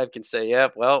PlayStation 5 can say,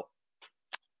 yep, well,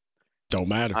 don't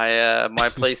matter. My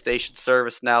PlayStation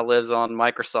service now lives on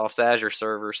Microsoft's Azure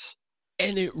servers.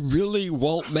 And it really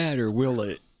won't matter, will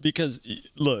it? Because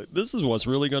look, this is what's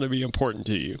really going to be important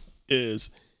to you is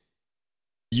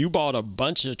you bought a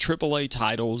bunch of AAA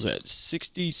titles at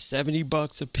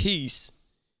 $60-$70 a piece.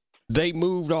 They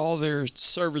moved all their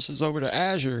services over to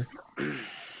Azure.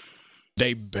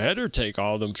 They better take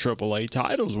all them AAA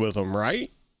titles with them,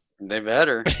 right? They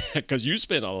better. Because you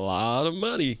spent a lot of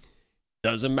money.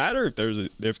 Doesn't matter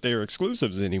if they're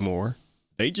exclusives anymore.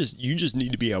 You just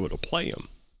need to be able to play them.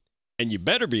 And you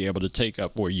better be able to take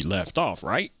up where you left off,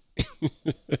 right?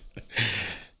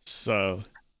 So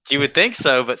you would think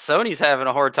so, but Sony's having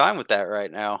a hard time with that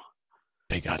right now.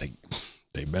 They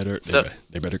better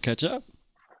catch up.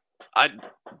 I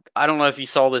don't know if you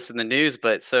saw this in the news,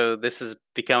 but so this has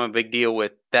become a big deal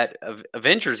with that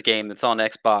Avengers game that's on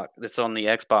Xbox, that's on the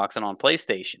Xbox and on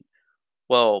PlayStation.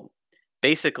 Well,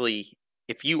 basically,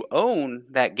 if you own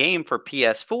that game for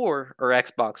PS4 or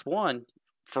Xbox One,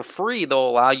 for free, they'll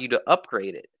allow you to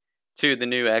upgrade it to the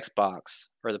new Xbox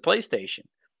or the PlayStation.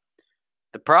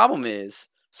 The problem is,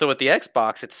 so with the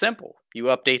Xbox, it's simple. You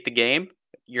update the game,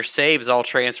 your saves all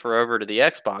transfer over to the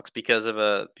Xbox because of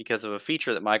a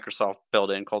feature that Microsoft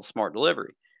built in called Smart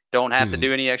Delivery. Don't have to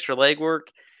do any extra legwork.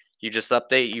 You just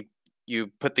update. You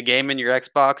put the game in your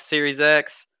Xbox Series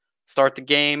X, start the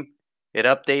game, it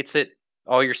updates it.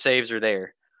 All your saves are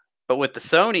there. But with the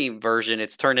Sony version,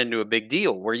 it's turned into a big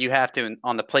deal where you have to,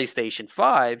 on the PlayStation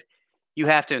 5, you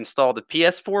have to install the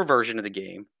PS4 version of the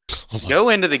game, go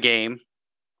into the game,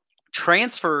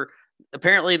 transfer.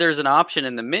 Apparently, there's an option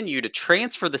in the menu to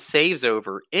transfer the saves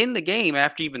over in the game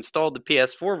after you've installed the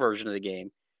PS4 version of the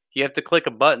game. You have to click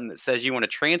a button that says you want to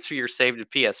transfer your save to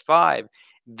PS5.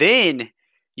 Then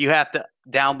you have to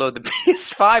download the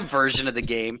PS5 version of the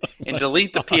game and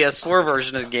delete the PS4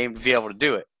 version of the game to be able to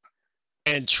do it.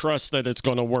 And trust that it's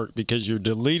going to work because you're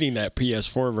deleting that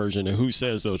PS4 version, and who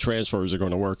says those transfers are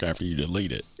going to work after you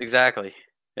delete it? Exactly.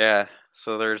 Yeah.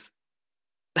 So there's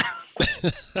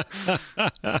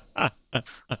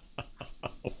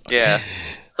yeah.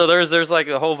 So there's like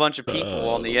a whole bunch of people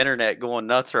on the internet going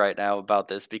nuts right now about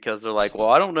this because they're like, well,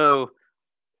 I don't know.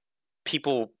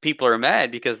 People are mad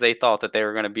because they thought that they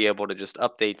were going to be able to just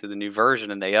update to the new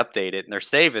version, and they update it and their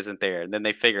save isn't there. And then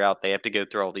they figure out they have to go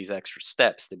through all these extra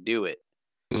steps to do it.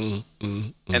 And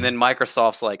then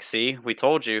Microsoft's like, see, we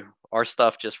told you, our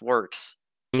stuff just works.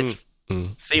 It's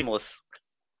seamless.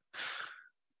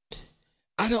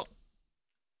 I don't.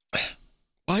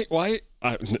 Why?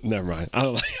 Never mind.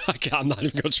 I'm not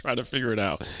even going to try to figure it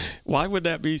out. Why would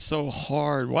that be so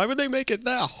hard? Why would they make it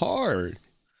that hard?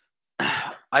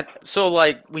 So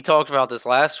like we talked about this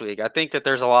last week, I think that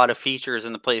there's a lot of features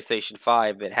in the PlayStation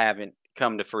 5 that haven't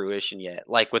come to fruition yet.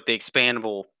 Like with the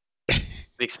expandable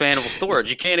storage.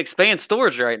 You can't expand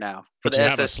storage right now for but the you SSDs.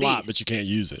 Have a slot, but you can't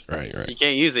use it. Right. You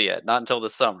can't use it yet, not until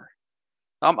this summer.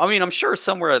 I mean, I'm sure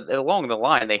somewhere along the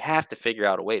line they have to figure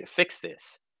out a way to fix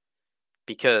this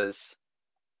because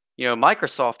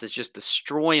Microsoft is just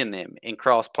destroying them in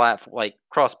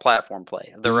cross-platform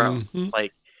play of their own.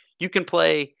 Like you can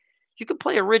play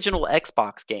original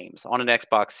Xbox games on an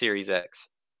Xbox Series X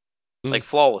like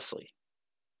flawlessly.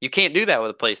 You can't do that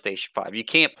with a PlayStation 5. You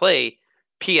can't play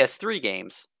PS3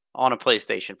 games on a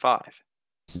PlayStation 5.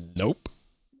 Nope.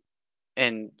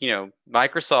 And,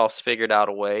 Microsoft's figured out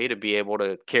a way to be able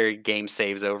to carry game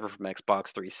saves over from Xbox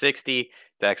 360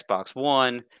 to Xbox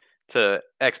One to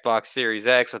Xbox Series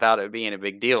X without it being a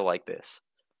big deal like this.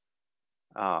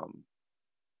 I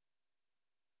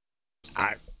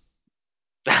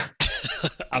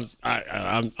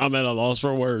I'm at a loss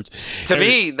for words. To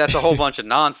me, that's a whole bunch of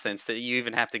nonsense that you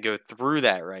even have to go through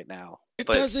that right now. It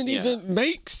doesn't even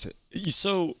make sense.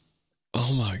 So,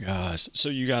 oh my gosh. So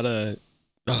you gotta,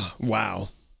 wow,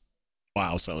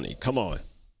 Sony, come on,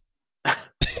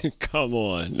 come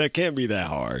on. That can't be that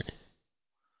hard.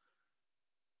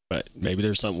 But maybe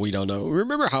there's something we don't know.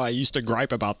 Remember how I used to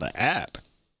gripe about the app,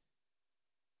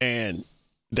 and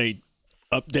they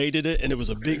updated it, and it was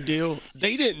a big deal.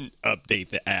 They didn't update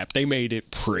the app. They made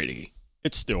it pretty.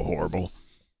 It's still horrible.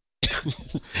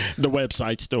 The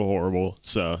website's still horrible.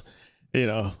 So,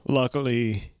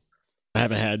 luckily I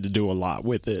haven't had to do a lot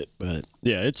with it, but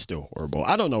yeah, it's still horrible.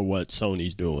 I don't know what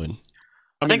Sony's doing.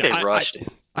 I think they rushed it.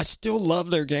 I still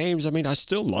love their games. I mean, I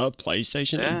still love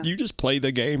PlayStation. Yeah. You just play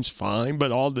the games fine,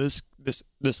 but all this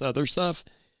other stuff,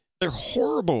 they're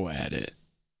horrible at it.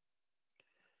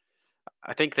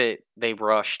 I think that they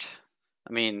rushed.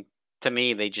 I mean, to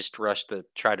me, they just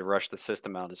tried to rush the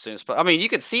system out as soon as possible. I mean, you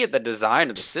can see it, the design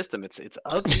of the system. It's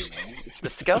ugly, man. It's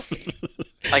disgusting.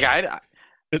 Like I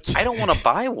don't want to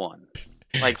buy one.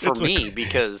 Like for me,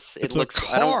 because it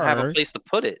looks, I don't have a place to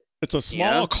put it. It's a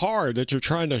small car that you're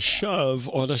trying to shove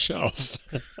on a shelf.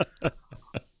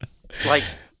 Like,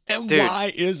 and dude,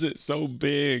 why is it so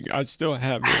big? I still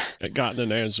haven't gotten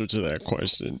an answer to that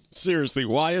question. Seriously,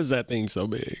 why is that thing so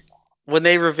big? When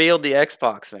they revealed the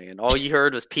Xbox, man, all you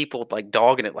heard was people like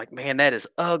dogging it, like, man, that is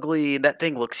ugly. That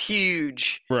thing looks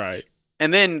huge. Right.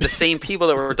 And then the same people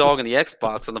that were dogging the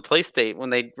Xbox on the PlayStation,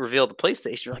 when they revealed the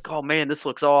PlayStation, you're like, oh man, this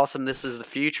looks awesome. This is the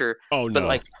future. Oh no. But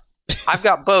like, I've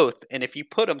got both. And if you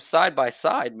put them side by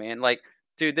side, man, like,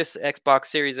 dude, this Xbox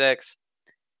Series X,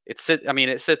 it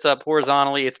sits up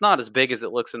horizontally. It's not as big as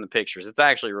it looks in the pictures. It's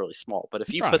actually really small. But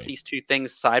if you put these two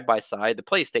things side by side, the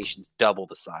PlayStation's double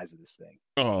the size of this thing.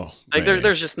 Oh, like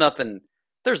there's just nothing.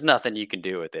 There's nothing you can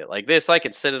do with it. Like this, I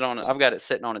could sit it on. I've got it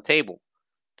sitting on a table,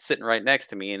 sitting right next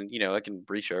to me, and I can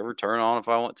reach over, turn it on if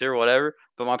I want to, or whatever.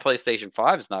 But my PlayStation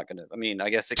 5 is not gonna. I mean, I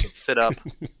guess it could sit up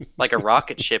like a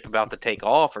rocket ship about to take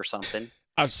off or something.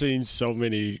 I've seen so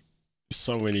many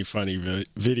funny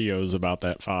videos about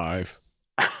that 5.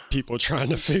 People trying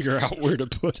to figure out where to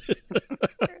put it.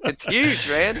 It's huge,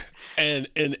 man. And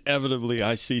inevitably,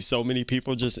 I see so many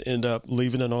people just end up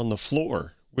leaving it on the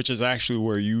floor, which is actually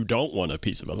where you don't want a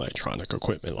piece of electronic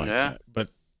equipment like that. But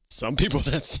some people,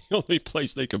 that's the only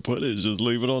place they can put it, is just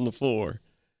leave it on the floor.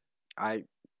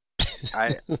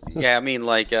 Yeah, I mean,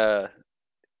 like,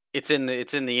 it's in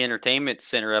the entertainment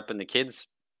center up in the kids'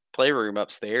 playroom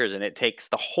upstairs, and it takes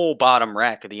the whole bottom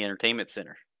rack of the entertainment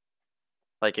center.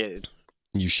 Like it.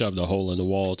 You shoved a hole in the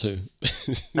wall too.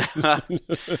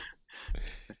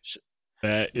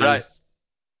 That is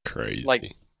crazy.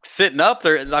 Like sitting up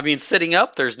there. I mean, sitting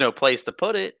up, there's no place to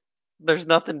put it. There's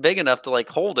nothing big enough to like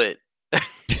hold it.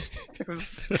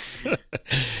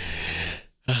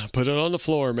 Put it on the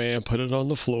floor, man. Put it on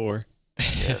the floor.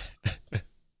 Yes.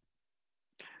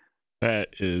 That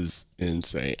is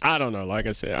insane. I don't know. Like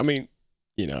I said, I mean,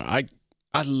 I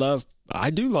do love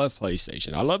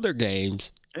PlayStation. I love their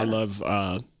games. Yeah. I love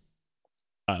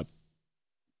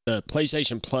the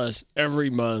PlayStation Plus. Every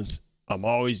month, I'm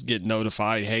always getting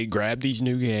notified, hey, grab these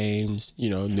new games.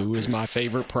 New is my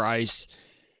favorite price.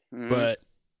 Mm-hmm. But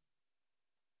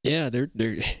yeah, they're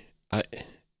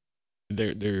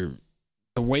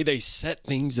the way they set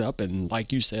things up, and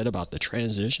like you said about the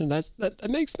transition, that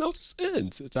makes no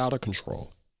sense. It's out of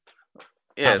control.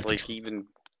 Yeah, like even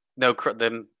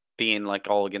them being like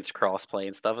all against crossplay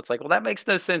and stuff. It's like, well, that makes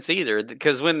no sense either,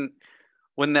 because when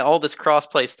all this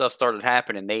crossplay stuff started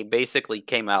happening, they basically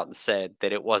came out and said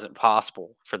that it wasn't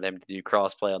possible for them to do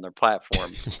crossplay on their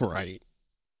platform. Right.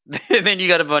 And then you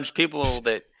got a bunch of people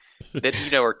that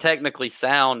are technically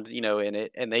sound, in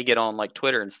it, and they get on like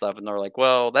Twitter and stuff, and they're like,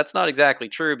 well, that's not exactly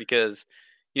true because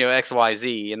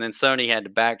XYZ, and then Sony had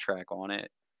to backtrack on it.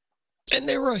 And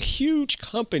they're a huge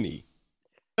company.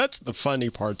 That's the funny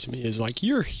part to me, is like,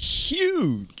 you're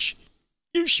huge.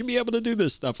 You should be able to do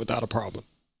this stuff without a problem.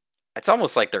 It's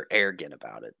almost like they're arrogant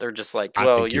about it. They're just like,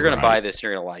 well, you're going to buy this,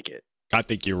 you're going to like it. I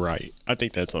think you're right. I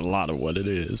think that's a lot of what it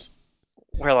is.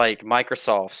 Where like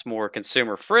Microsoft's more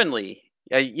consumer friendly.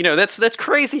 That's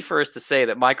crazy for us to say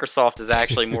that Microsoft is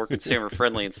actually more consumer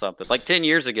friendly in something. Like 10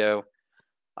 years ago,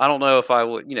 I don't know if I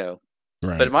would,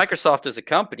 Right. But Microsoft as a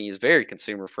company is very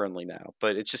consumer friendly now.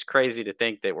 But it's just crazy to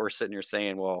think that we're sitting here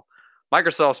saying, well,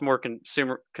 Microsoft's more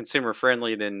consumer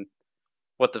friendly than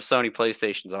what the Sony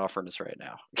PlayStation's offering us right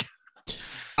now.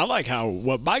 I like how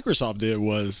what Microsoft did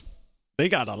was they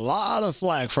got a lot of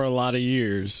flack for a lot of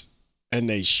years, and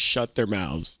they shut their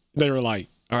mouths. They were like,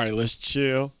 all right, let's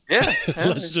chill. Yeah.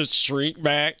 Let's just shrink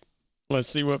back. Let's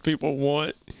see what people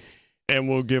want, and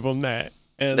we'll give them that.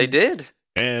 And They did.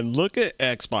 And look at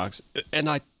Xbox. And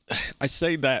I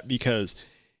say that because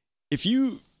if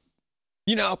you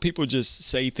know how people just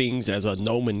say things as a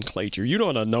nomenclature. You know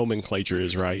what a nomenclature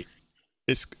is, right?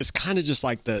 It's kind of just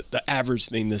like the average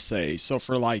thing to say. So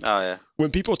for like, when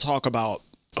people talk about,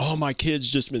 oh, my kid's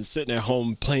just been sitting at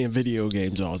home playing video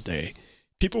games all day,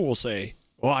 people will say,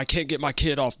 well, I can't get my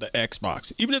kid off the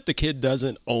Xbox, even if the kid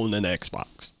doesn't own an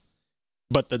Xbox.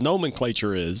 But the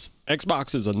nomenclature is,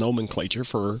 Xbox is a nomenclature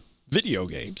for video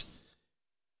games.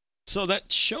 So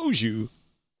that shows you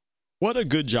what a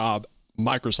good job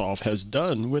Microsoft has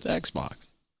done with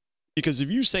Xbox. Because if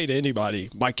you say to anybody,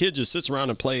 my kid just sits around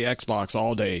and play Xbox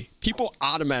all day, people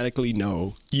automatically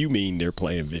know you mean they're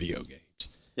playing video games.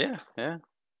 Yeah, yeah.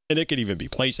 And it could even be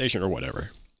PlayStation or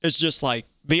whatever. It's just like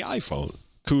the iPhone.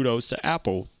 Kudos to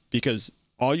Apple, because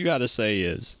all you got to say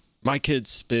is, my kid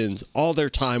spends all their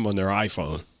time on their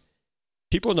iPhone.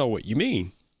 People know what you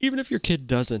mean, even if your kid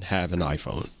doesn't have an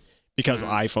iPhone, because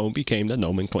iPhone became the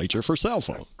nomenclature for cell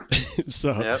phone.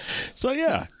 So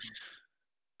yeah,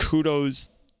 kudos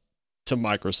to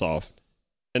Microsoft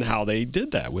and how they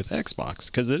did that with Xbox,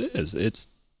 because it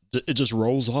just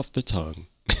rolls off the tongue.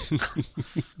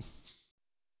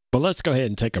 But let's go ahead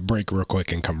and take a break real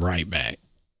quick and come right back.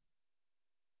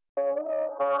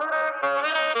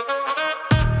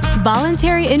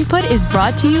 Voluntary input is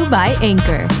brought to you by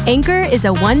Anchor. Anchor is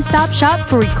a one-stop shop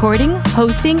for recording,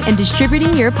 hosting, and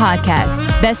distributing your podcast.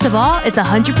 Best of all, it's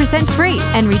 100% free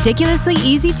and ridiculously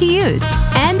easy to use.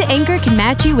 And Anchor can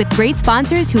match you with great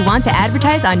sponsors who want to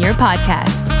advertise on your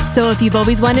podcast. So if you've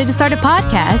always wanted to start a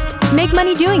podcast, make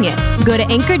money doing it. Go to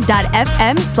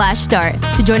anchor.fm/start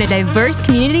to join a diverse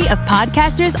community of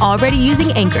podcasters already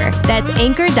using Anchor. That's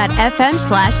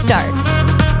anchor.fm/start.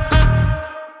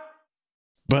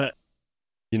 But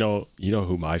you know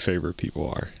who my favorite people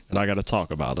are, and I got to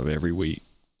talk about them every week.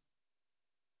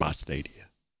 My Stadia.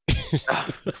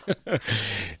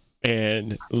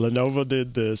 And Lenovo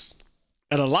did this,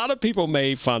 and a lot of people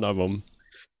made fun of them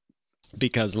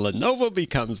because Lenovo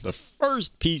becomes the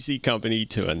first PC company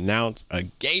to announce a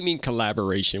gaming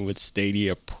collaboration with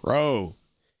Stadia Pro.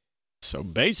 So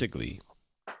basically,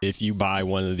 if you buy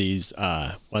one of these,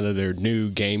 one of their new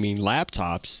gaming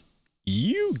laptops,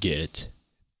 you get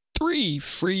 3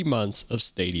 free months of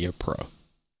Stadia Pro.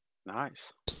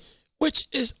 Nice. Which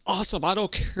is awesome. I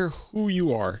don't care who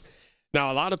you are.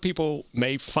 Now, a lot of people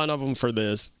made fun of them for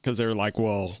this because they're like,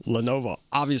 well, Lenovo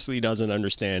obviously doesn't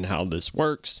understand how this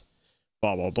works,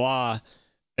 blah, blah, blah.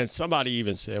 And somebody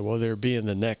even said, well, they're being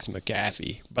the next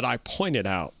McAfee. But I pointed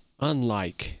out,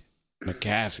 unlike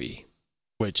McAfee,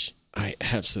 which I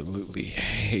absolutely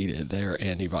hated their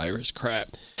antivirus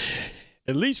crap,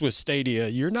 at least with Stadia,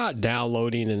 you're not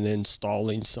downloading and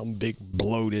installing some big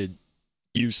bloated,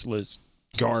 useless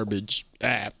garbage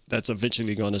app that's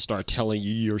eventually going to start telling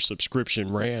you your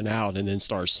subscription ran out and then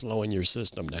start slowing your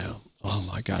system down. Oh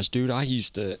my gosh, dude, I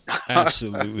used to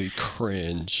absolutely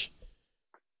cringe.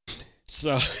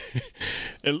 So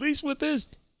at least with this,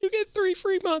 you get 3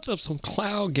 free months of some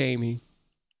cloud gaming.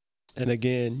 And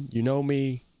again, you know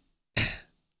me,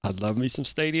 I love me some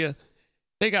Stadia.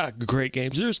 They got great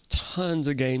games. There's tons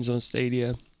of games on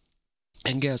Stadia.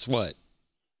 And guess what?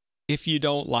 If you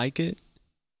don't like it,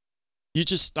 you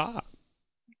just stop.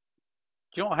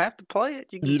 You don't have to play it.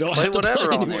 You don't play have to whatever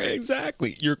play on anymore. there.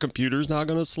 Exactly. Your computer's not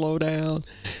going to slow down.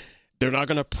 They're not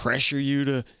going to pressure you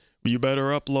to, you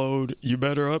better upload, you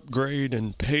better upgrade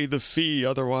and pay the fee.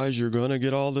 Otherwise, you're going to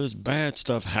get all this bad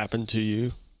stuff happen to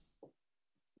you.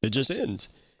 It just ends.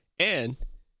 And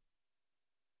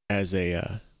as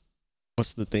a,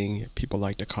 what's the thing people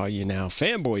like to call you now?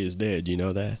 Fanboy is dead. You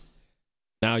know that?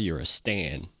 Now you're a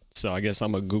stan. So I guess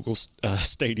I'm a Google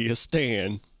Stadia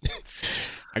stan.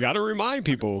 I got to remind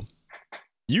people,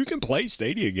 you can play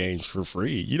Stadia games for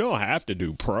free. You don't have to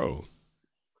do Pro.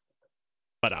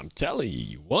 But I'm telling you,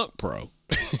 you want Pro.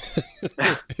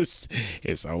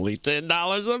 it's only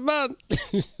 $10 a month.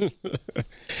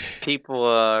 People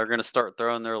are going to start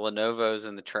throwing their Lenovo's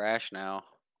in the trash now.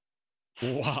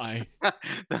 Why?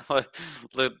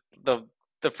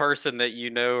 The person that you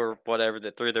know or whatever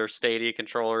that threw their Stadia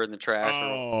controller in the trash.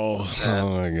 Oh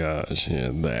my gosh,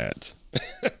 yeah, that.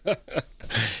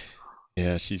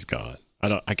 Yeah, she's gone.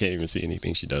 I can't even see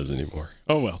anything she does anymore.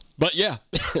 Oh well, but yeah.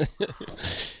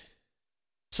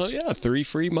 So yeah, 3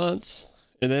 free months,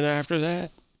 and then after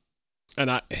that, and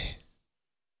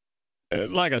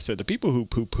like I said, the people who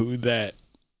poo-pooed that,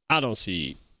 I don't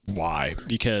see why,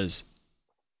 because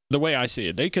the way I see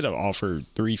it, they could have offered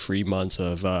 3 free months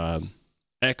of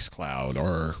xCloud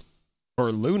or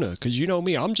Luna, because you know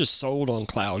me, I'm just sold on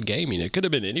cloud gaming. It could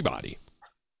have been anybody.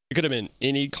 It could have been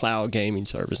any cloud gaming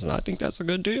service, and I think that's a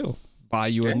good deal. Buy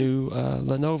you a new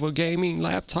Lenovo gaming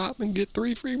laptop and get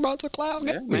 3 free months of cloud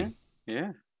gaming. Man.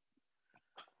 Yeah.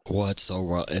 What's so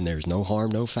wrong? And there's no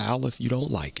harm, no foul if you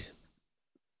don't like it.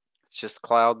 It's just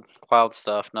cloud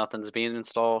stuff. Nothing's being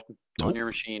installed on your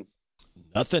machine.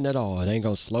 Nothing at all. It ain't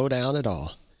gonna slow down at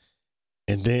all.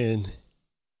 And then,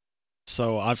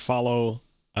 so I follow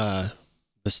the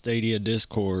Stadia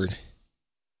Discord.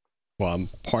 Well, I'm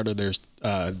part of their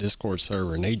Discord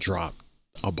server, and they dropped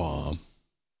a bomb.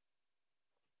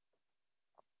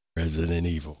 Resident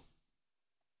Evil.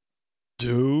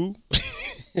 Dude.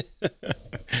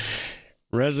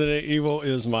 Resident Evil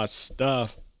is my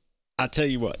stuff. I tell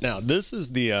you what. Now, this is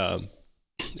the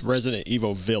Resident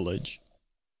Evil Village.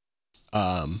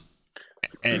 And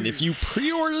if you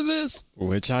pre-order this,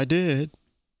 which I did,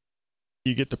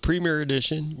 you get the Premier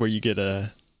Edition, where you get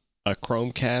a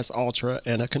Chromecast Ultra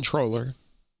and a controller,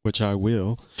 which I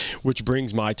will, which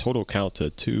brings my total count to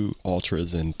 2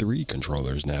 Ultras and 3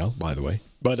 controllers now, by the way.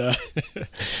 But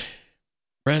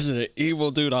Resident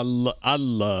Evil, dude, I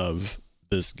love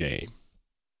this game.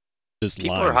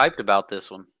 People are hyped about this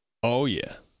one. Oh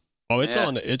yeah. Oh,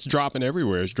 it's dropping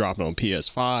everywhere. It's dropping on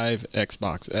PS5,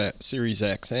 Xbox Series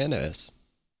X and S.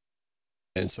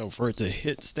 And so for it to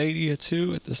hit Stadia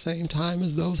 2 at the same time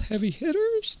as those heavy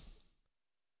hitters,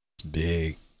 it's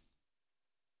big.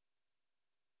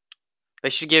 They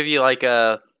should give you like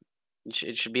it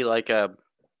should be like a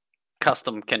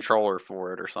custom controller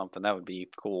for it or something. That would be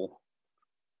cool.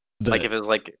 Like if it was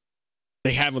like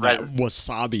they have that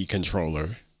Wasabi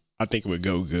controller. I think it would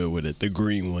go good with it. The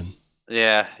green one.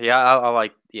 Yeah, I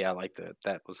like that.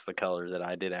 That was the color that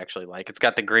I did actually like. It's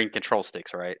got the green control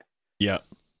sticks, right? Yep.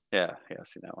 Yeah, I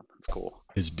see that one. That's cool.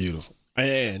 It's beautiful.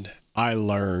 And I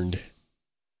learned,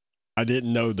 I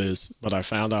didn't know this, but I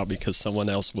found out because someone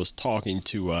else was talking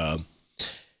to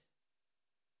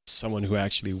someone who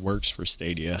actually works for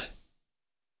Stadia.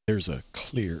 There's a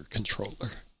clear controller.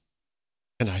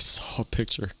 And I saw a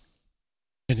picture,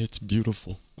 and it's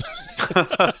beautiful.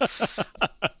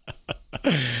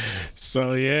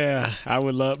 So yeah, I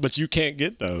would love, but you can't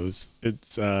get those.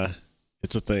 It's a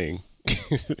thing.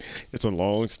 It's a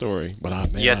long story,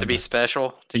 but you have to be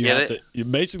special to get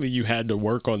it. Basically, you had to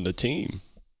work on the team.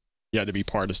 You had to be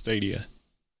part of Stadia.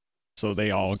 So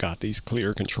they all got these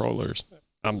clear controllers.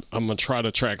 I'm gonna try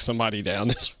to track somebody down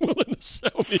that's willing to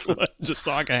sell me one just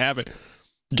so I can have it.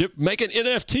 Make an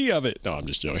NFT of it. No, I'm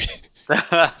just joking.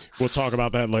 We'll talk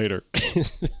about that later.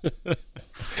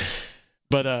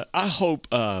 But I hope,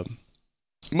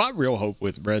 my real hope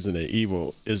with Resident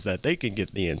Evil is that they can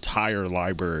get the entire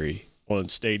library on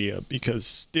Stadia, because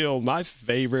still my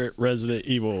favorite Resident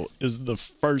Evil is the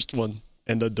first one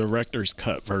and the director's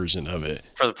cut version of it.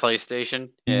 For the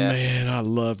PlayStation? Yeah. Man, I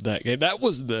love that game. That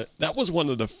was one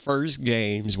of the first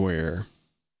games where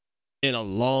in a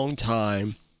long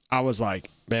time I was like,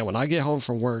 man, when I get home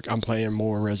from work, I'm playing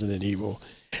more Resident Evil.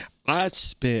 I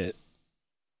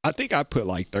think I put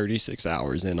like 36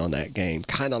 hours in on that game,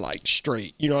 kind of like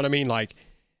straight. You know what I mean? Like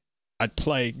I'd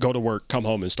play, go to work, come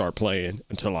home and start playing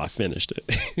until I finished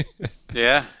it.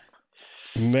 Yeah.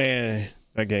 Man,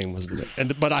 that game was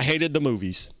lit. But I hated the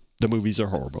movies. The movies are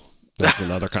horrible. That's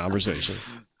another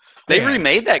conversation. They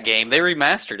remade that game. They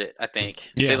remastered it, I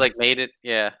think. Yeah. They made it.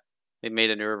 Yeah. They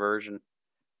made a newer version.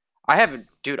 I haven't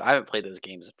played those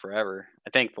games in forever. I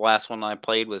think the last one I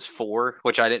played was 4,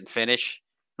 which I didn't finish.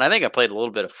 And I think I played a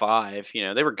little bit of 5. You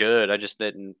know, they were good. I just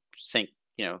didn't sink,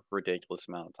 ridiculous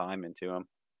amount of time into them.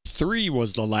 3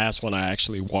 was the last one I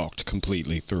actually walked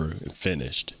completely through and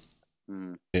finished.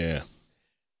 Yeah.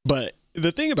 But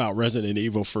the thing about Resident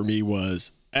Evil for me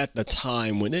was, at the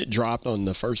time when it dropped on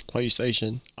the first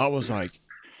PlayStation, I was like,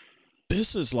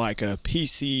 this is like a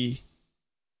PC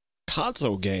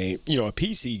console game, a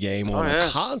PC game on a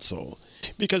console.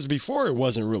 Because before it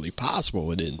wasn't really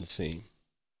possible, it didn't seem.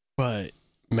 But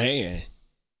man,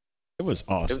 it was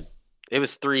awesome. It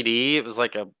was 3D. It was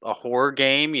like a horror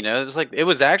game, it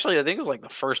was actually, I think it was like the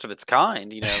first of its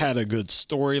kind, It had a good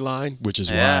storyline, which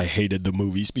is why I hated the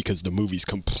movies, because the movies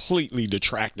completely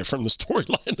detracted from the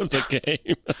storyline of the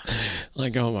game.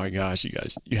 Like, oh my gosh, you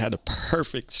guys, you had a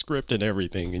perfect script and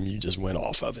everything, and you just went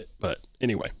off of it. But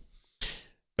anyway,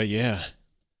 yeah,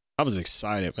 I was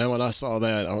excited, man. When I saw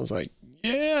that, I was like,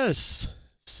 yes,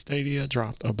 Stadia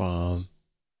dropped a bomb.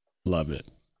 Love it.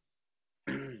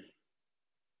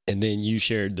 And then you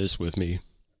shared this with me.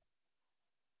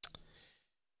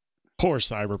 Poor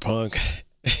Cyberpunk.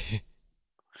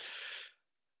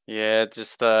 Yeah, it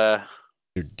just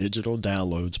Your digital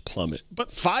downloads plummet.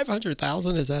 But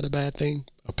 500,000, is that a bad thing?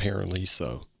 Apparently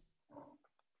so.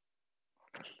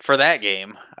 for that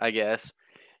game, I guess.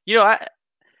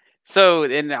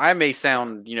 And I may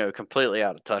sound, completely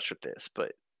out of touch with this,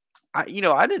 but I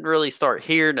didn't really start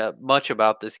hearing much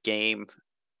about this game.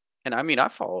 And I mean, I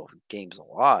follow games a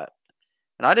lot,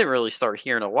 and I didn't really start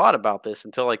hearing a lot about this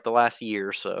until like the last year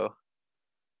or so.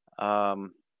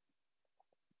 Um,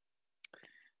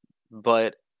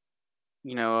 but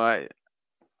you know,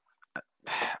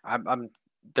 I'm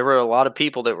there were a lot of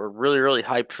people that were really, really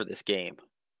hyped for this game.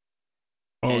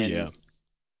 Oh, And yeah.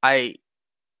 I,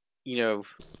 you know,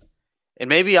 and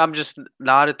maybe I'm just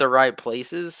not at the right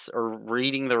places or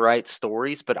reading the right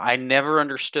stories, but I never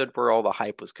understood where all the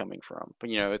hype was coming from. But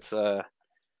it's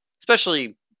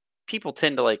especially people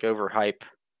tend to like overhype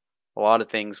a lot of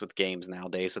things with games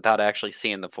nowadays without actually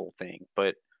seeing the full thing.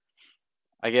 But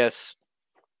I guess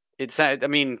I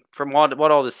mean, from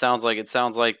what all this sounds like, it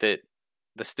sounds like that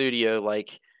the studio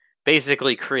like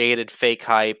basically created fake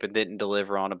hype and didn't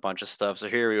deliver on a bunch of stuff. So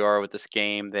here we are with this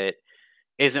game that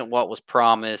isn't what was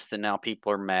promised, and now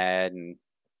people are mad, and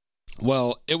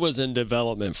Well, it was in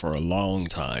development for a long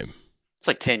time. it's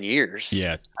like 10 years.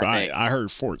 Yeah, I think. I heard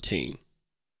 14.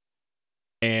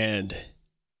 And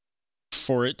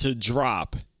for it to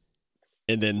drop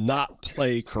and then not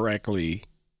play correctly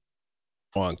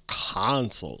on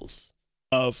consoles,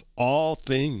 of all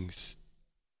things,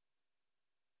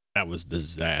 that was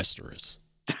disastrous.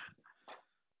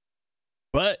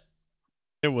 But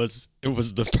it was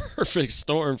the perfect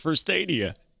storm for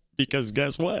Stadia, because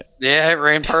guess what? Yeah, it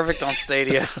ran perfect on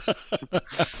Stadia.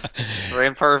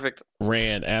 Ran perfect.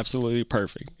 Ran absolutely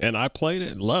perfect. And I played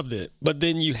it, loved it. But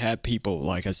then you had people,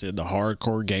 like I said, the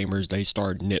hardcore gamers, they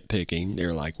start nitpicking.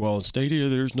 They're like, well, in Stadia,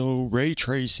 there's no ray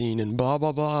tracing and blah,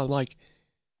 blah, blah. I'm like,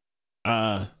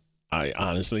 I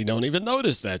honestly don't even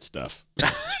notice that stuff.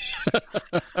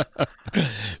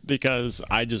 Because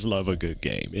I just love a good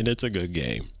game, and it's a good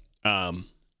game.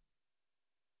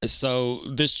 So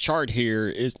this chart here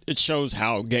it shows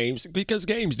how because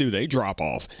games they drop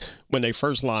off when they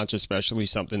first launch, especially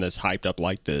something that's hyped up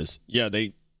like this. Yeah,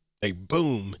 they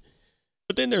boom,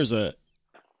 but then there's an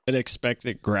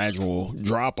expected gradual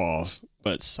drop off.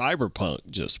 But Cyberpunk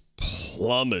just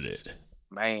plummeted.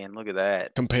 Man, look at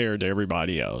that. Compared to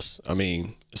everybody else. I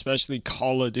mean, especially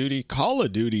Call of Duty. Call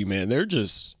of Duty, man, they're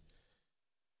just.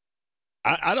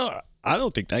 I don't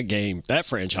think that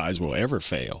franchise will ever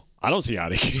fail. I don't see how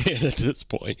they can at this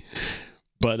point.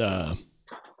 But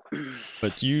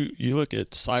you look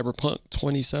at Cyberpunk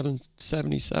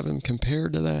 2077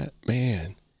 compared to that,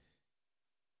 man,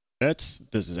 that's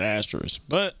disastrous.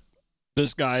 But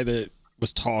this guy that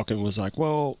was talking was like,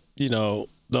 well, the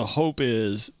hope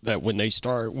is that when they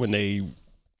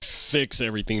fix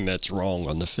everything that's wrong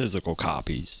on the physical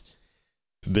copies,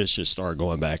 this should start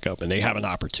going back up, and they have an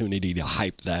opportunity to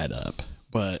hype that up.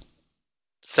 But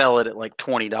sell it at like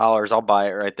 $20, I'll buy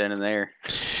it right then and there.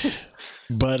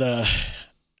 But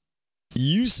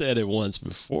you said it once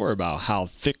before about how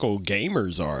fickle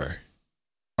gamers are.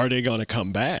 Are they going to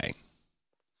come back?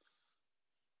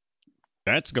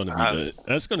 That's going to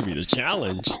be the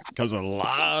challenge, because a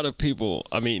lot of people,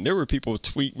 I mean, there were people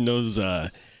tweeting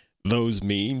those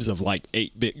memes of like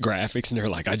 8-bit graphics, and they're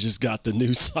like, I just got the new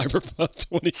Cyberpunk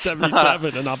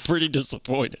 2077 and I'm pretty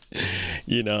disappointed.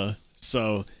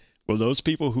 So well, those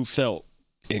people who felt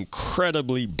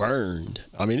incredibly burned,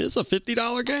 I mean, it's a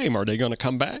 $50 game. Are they going to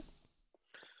come back?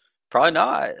 Probably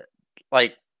not.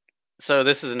 Like, so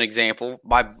this is an example.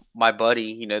 My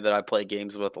buddy, that I play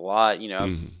games with a lot,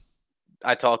 Mm-hmm.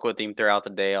 I talk with him throughout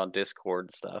the day on Discord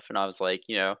and stuff, and I was like,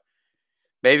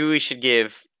 maybe we should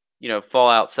give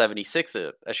Fallout 76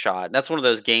 a shot. And that's one of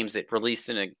those games that released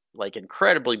in a like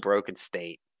incredibly broken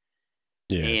state.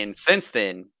 Yeah. And since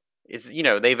then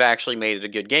they've actually made it a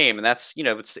good game. And that's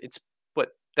it's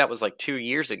what that was like 2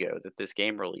 years ago that this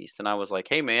game released. And I was like,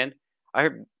 hey man, I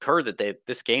heard that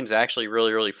this game's actually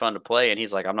really, really fun to play. And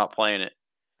he's like, I'm not playing it.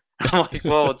 I'm like,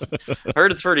 well, I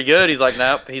heard it's pretty good. He's like,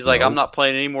 nope. He's like, I'm not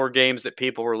playing any more games that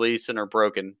people release and are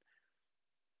broken.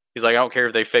 He's like, I don't care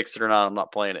if they fix it or not. I'm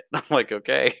not playing it. I'm like,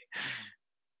 okay.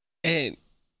 And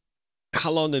how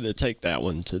long did it take that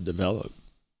one to develop?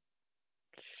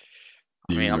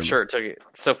 I mean, I'm sure it took it.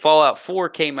 So Fallout 4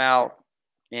 came out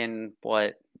in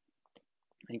what?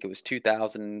 I think it was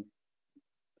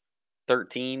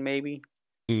 2013, maybe.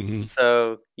 Mm-hmm.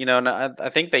 So, and I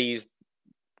think they used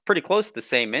pretty close to the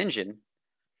same engine.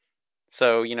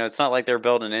 So, it's not like they're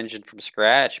building an engine from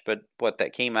scratch, but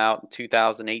that came out in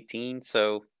 2018.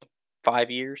 So 5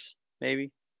 years,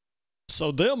 maybe.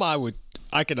 So them, I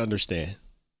could understand.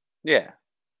 Yeah.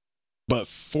 But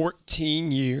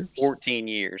 14 years? 14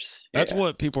 years. That's Yeah.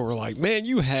 what people were like, man,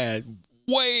 you had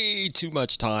way too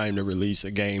much time to release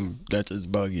a game that's as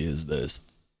buggy as this.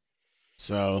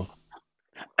 So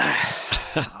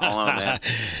I don't know, man.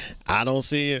 I don't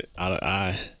see it.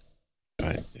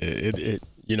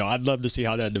 You know, I'd love to see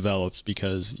how that develops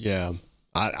because, yeah,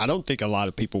 I don't think a lot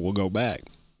of people will go back.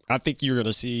 I think you're going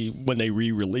to see when they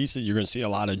re-release it, you're going to see a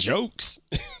lot of jokes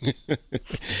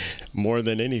more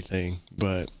than anything.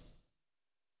 But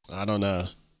I don't know.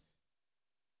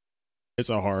 It's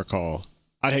a hard call.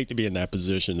 I'd hate to be in that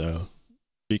position, though,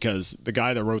 because the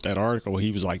guy that wrote that article,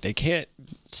 he was like, they can't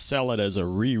sell it as a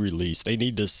re-release. They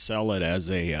need to sell it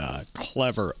as a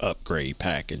clever upgrade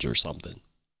package or something.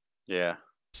 Yeah.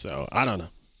 So, I don't know.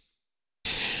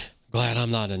 Glad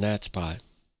I'm not in that spot.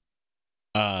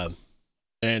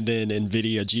 And then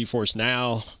NVIDIA GeForce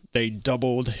Now, they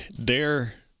doubled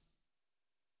their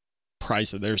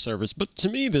price of their service. But to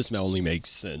me, this only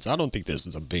makes sense. I don't think this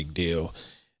is a big deal.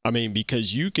 I mean,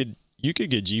 because you could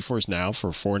get GeForce Now for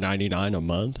 $4.99 a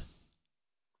month.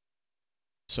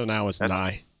 So now it's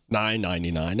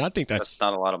 $9.99. I think that's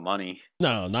not a lot of money.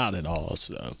 No, not at all.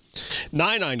 So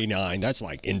 $9.99, that's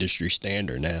like industry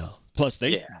standard now. Plus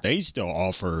they still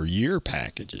offer year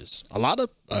packages. A lot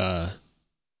of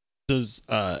does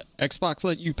Xbox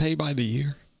let you pay by the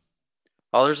year?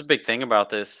 Oh, there's a big thing about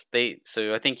this.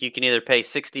 So I think you can either pay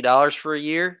 $60 for a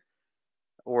year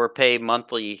or pay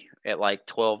monthly at like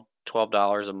 $12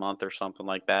 a month or something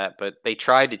like that. But they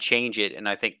tried to change it, and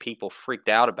I think people freaked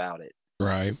out about it.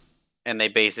 Right. And they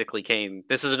basically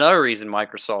this is another reason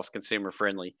Microsoft's consumer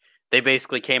friendly. They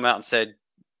basically came out and said,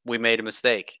 we made a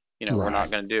mistake. You know, we're not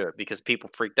going to do it, because people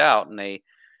freaked out, and they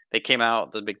came out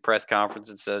at the big press conference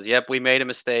and says, yep, we made a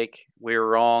mistake. We were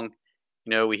wrong.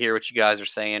 You know, we hear what you guys are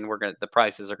saying. The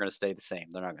prices are going to stay the same.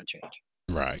 They're not going to change.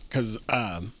 Right. Because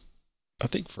I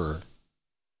think for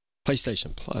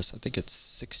PlayStation Plus, I think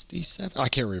it's $67. I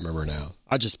can't remember now.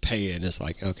 I just pay it, and it's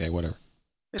like, okay, whatever.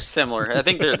 It's similar. I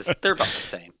think they're about the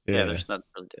same. Yeah, there's nothing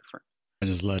really different. I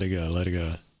just let it go.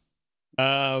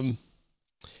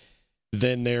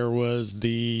 Then there was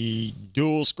the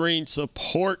dual screen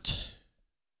support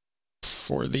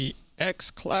for the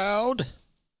xCloud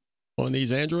on these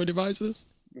Android devices.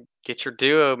 Get your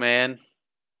Duo, man.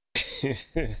 I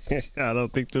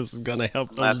don't think this is going to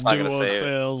help those Duo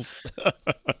sales.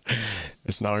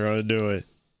 It's not going to do it.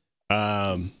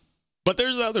 But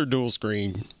there's other dual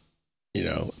screen,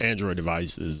 Android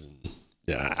devices.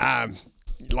 Yeah,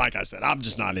 like I said, I'm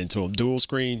just not into them. Dual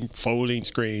screen, folding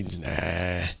screens,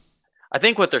 nah. I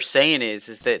think what they're saying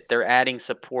is that they're adding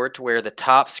support to where the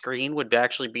top screen would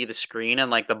actually be the screen,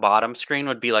 and like the bottom screen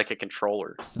would be like a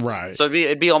controller. Right. So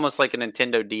it'd be almost like a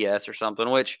Nintendo DS or something.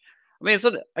 Which, I mean,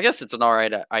 I guess it's an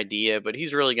alright idea, but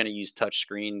he's really going to use touch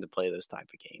screen to play those type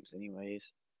of games,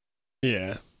 anyways.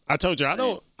 Yeah, I told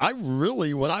you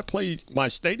when I play my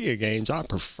Stadia games, I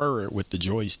prefer it with the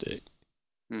joystick.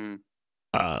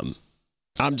 Mm-hmm.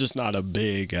 I'm just not a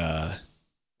big what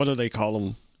do they call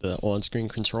them? The on-screen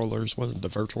controllers, the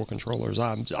virtual controllers.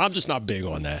 I'm just not big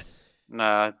on that.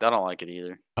 Nah, I don't like it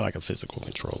either. I like a physical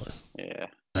controller. Yeah,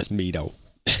 that's me though.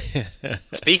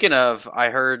 Speaking of, I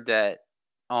heard that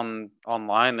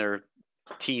online they're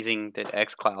teasing that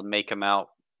xCloud may come out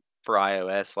for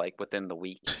iOS like within the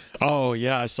week. Oh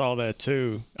yeah, I saw that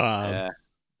too. Yeah,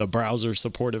 the browser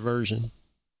supported version.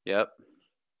 Yep.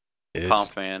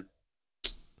 Pumped, man.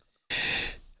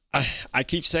 I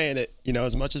keep saying it,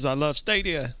 as much as I love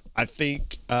Stadia, I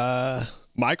think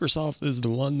Microsoft is the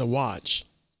one to watch.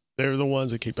 They're the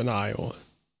ones to keep an eye on.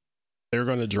 They're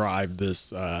going to drive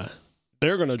this.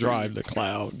 They're going to drive the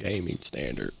cloud gaming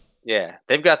standard. Yeah,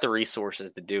 they've got the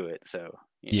resources to do it. So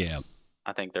yeah,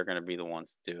 I think they're going to be the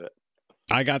ones to do it.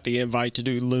 I got the invite to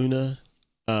do Luna.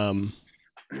 I'm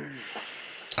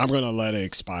going to let it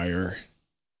expire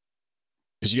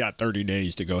because you got 30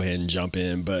 days to go ahead and jump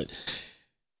in, but.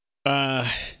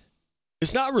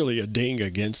 It's not really a ding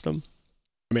against them.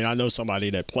 I mean, I know somebody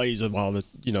that plays them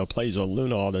plays on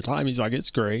Luna all the time. He's like,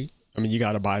 it's great. I mean, you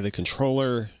got to buy the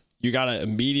controller. You got to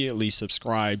immediately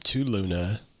subscribe to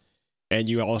Luna. And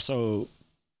you also,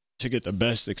 to get the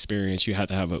best experience, you have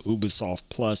to have an Ubisoft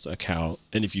Plus account.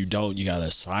 And if you don't, you got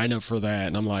to sign up for that.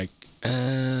 And I'm like,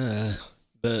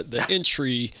 the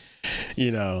entry,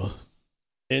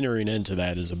 entering into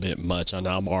that is a bit much. And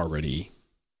I'm already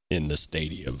in the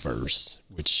Stadia verse,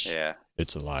 which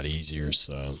it's a lot easier.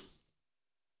 So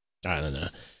I don't know.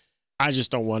 I just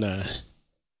don't want to,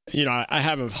 I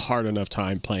have a hard enough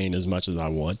time playing as much as I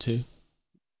want to.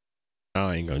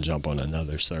 I ain't gonna jump on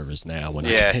another service now when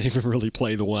I Yeah. can't even really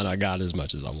play the one I got as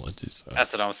much as I want to. So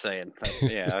That's what I'm saying.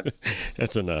 Yeah.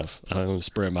 that's enough. I don't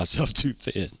spread myself too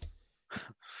thin.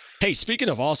 Hey, speaking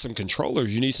of awesome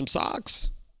controllers, you need some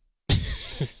socks?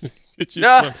 Get you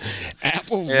some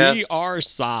Apple VR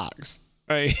socks.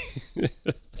 Right?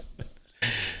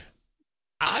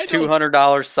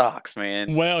 $200 socks,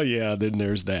 man. Well, yeah, then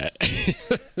there's that.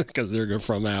 Because they're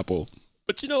from Apple.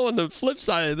 But on the flip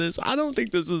side of this, I don't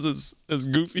think this is as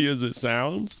goofy as it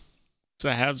sounds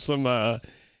to have some, what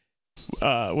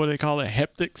do they call it,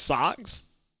 haptic socks.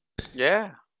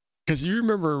 Yeah. Because you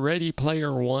remember Ready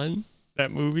Player One,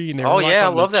 that movie? And they Oh, were yeah, I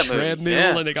on love the that movie. treadmill,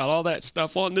 Yeah. and they got all that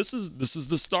stuff on. This is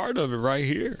the start of it right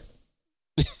here.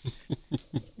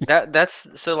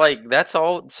 That's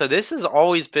all. So this has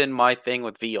always been my thing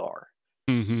with VR.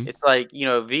 Mm-hmm. It's like,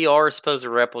 VR is supposed to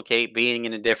replicate being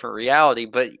in a different reality,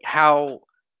 but how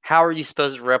are you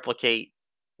supposed to replicate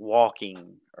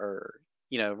walking or,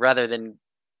 rather than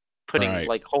putting Right.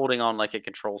 like holding on like a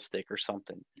control stick or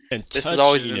something. And This has touching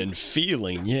always been- and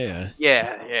feeling, yeah.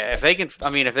 Yeah, yeah. If they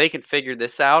can figure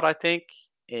this out, I think,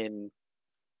 and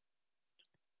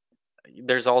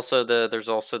there's also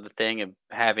the thing of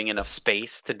having enough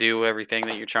space to do everything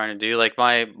that you're trying to do. Like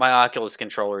my Oculus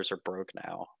controllers are broke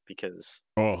now because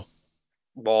Oh.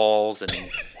 walls and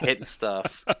hitting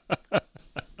stuff. I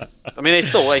mean, they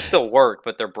still work,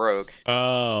 but they're broke.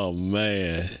 Oh,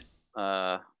 man.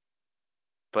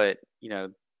 But I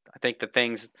think the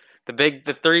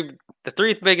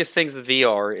three biggest things with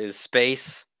VR is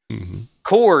space, Mm-hmm.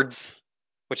 cords,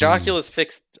 which Mm. Oculus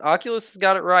fixed. Oculus has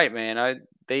got it right, man.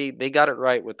 They got it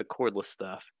right with the cordless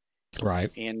stuff, Right.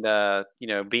 and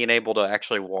being able to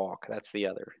actually walk. That's the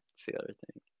other thing.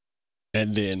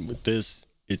 And then with this,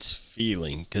 it's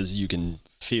feeling, because you can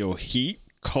feel heat,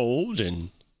 cold,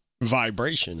 and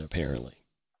vibration, apparently.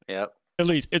 Yep. At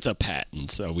least it's a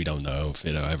patent, so we don't know if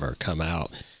it'll ever come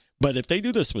out. But if they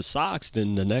do this with socks,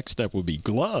 then the next step would be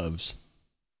gloves.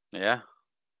 Yeah.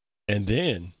 And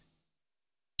then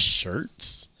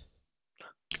shirts,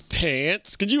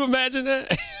 pants. Could you imagine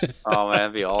that? Oh man,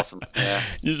 that'd be awesome. Yeah.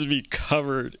 You just be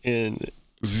covered in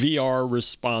VR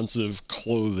responsive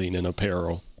clothing and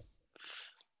apparel.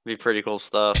 Be pretty cool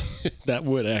stuff. That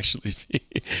would actually be.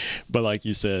 But like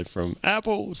you said, from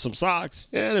Apple, some socks,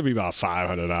 yeah, it'd be about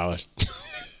 $500.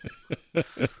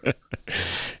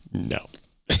 No.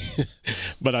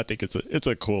 But I think it's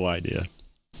a cool idea.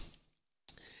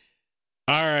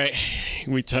 All right.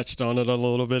 We touched on it a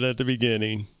little bit at the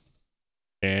beginning.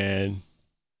 And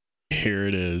here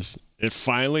it is. It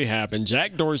finally happened.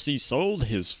 Jack Dorsey sold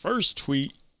his first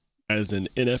tweet as an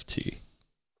NFT.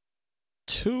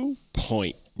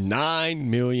 $2.9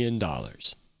 million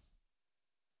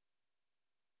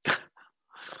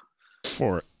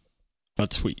for a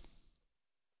tweet.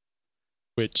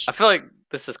 Which I feel like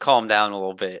this has calmed down a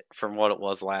little bit from what it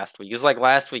was last week. It was like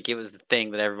last week, it was the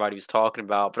thing that everybody was talking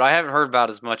about, but I haven't heard about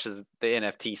as much as the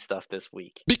NFT stuff this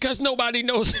week. because nobody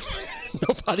knows,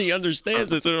 nobody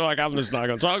understands it. So they're like, I'm just not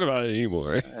going to talk about it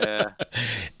anymore. Yeah.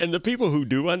 And the people who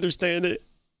do understand it,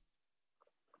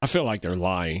 I feel like they're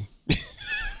lying.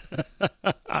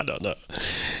 I don't know.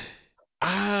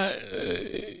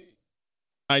 I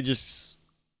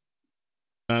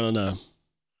don't know.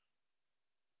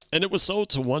 And it was sold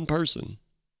to one person.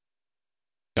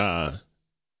 Sina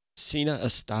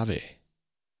Estave.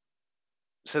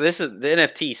 So this is the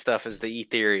NFT stuff is the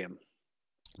Ethereum.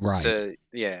 Right.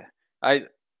 And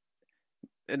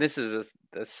this is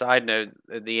a side note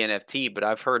of the NFT, but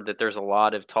I've heard that there's a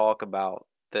lot of talk about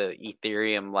the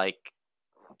Ethereum, like,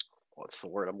 what's the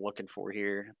word I'm looking for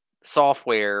here?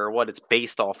 Software, or what it's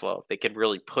based off of. They could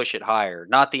really push it higher.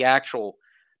 Not the actual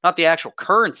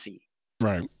currency,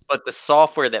 Right. but the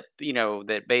software that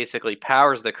that basically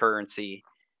powers the currency,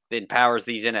 then powers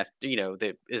these NFT,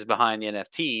 that is behind the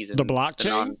NFTs and The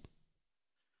blockchain?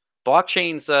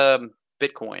 Blockchain's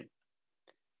Bitcoin.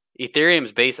 I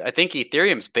think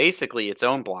Ethereum's basically its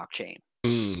own blockchain.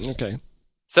 Okay.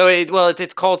 So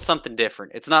it's called something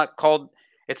different. It's not called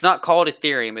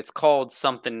Ethereum. It's called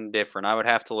something different. I would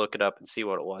have to look it up and see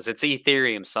what it was. It's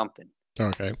Ethereum something.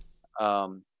 Okay.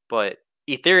 But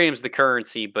Ethereum's the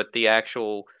currency, but the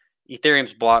actual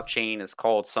Ethereum's blockchain is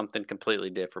called something completely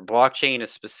different. Blockchain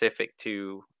is specific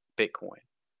to Bitcoin.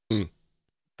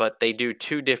 But they do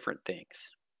two different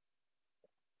things.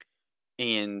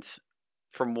 And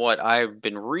from what I've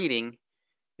been reading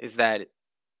is that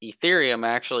Ethereum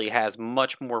actually has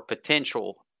much more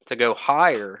potential to go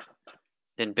higher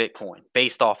than Bitcoin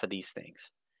based off of these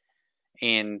things.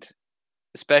 And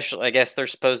especially, I guess they're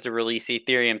supposed to release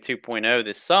Ethereum 2.0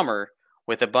 this summer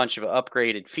with a bunch of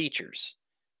upgraded features.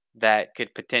 that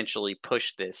could potentially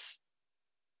push this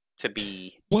to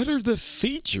be. What are the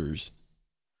features?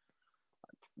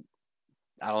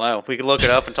 I don't know. We could look it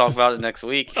up and talk about it next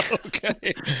week.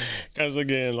 Okay, because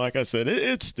again, like I said,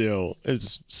 it's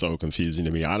so confusing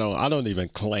to me. I don't even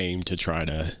claim to try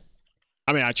to.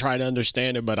 I mean, I try to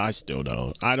understand it, but I still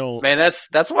don't. I don't. Man,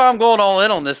 that's why I'm going all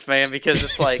in on this, man, because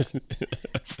it's like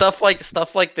stuff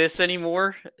like this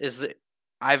anymore is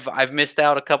I've missed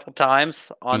out a couple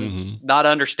times on not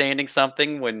understanding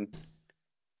something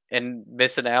and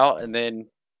missing out, and then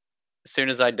as soon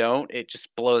as I don't, it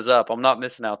just blows up. I'm not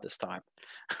missing out this time.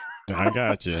 I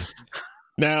got you.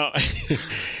 Now,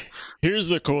 here's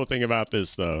the cool thing about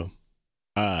this, though.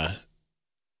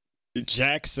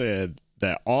 Jack said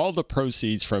that all the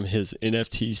proceeds from his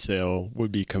NFT sale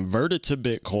would be converted to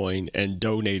Bitcoin and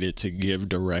donated to Give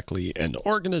Directly, an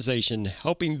organization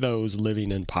helping those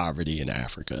living in poverty in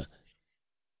Africa.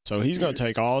 So he's going to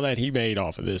take all that he made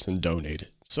off of this and donate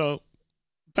it. So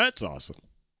that's awesome.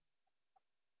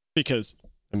 Because,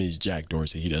 I mean, he's Jack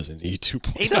Dorsey. He doesn't need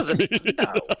 2.9 He doesn't. million.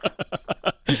 No.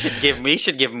 He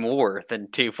should give more than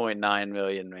 2.9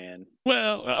 million, man.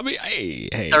 Well, I mean,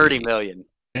 hey. 30 million.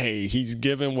 Hey, he's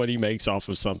giving what he makes off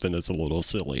of something that's a little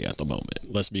silly at the moment.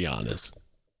 Let's be honest.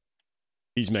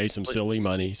 He's made some silly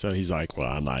money, so he's like,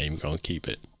 well, I'm not even going to keep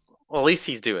it. Well, at least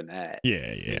he's doing that.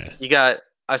 Yeah.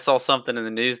 I saw something in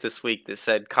the news this week that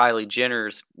said Kylie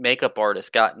Jenner's makeup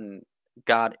artist got in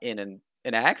an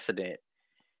accident.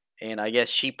 And I guess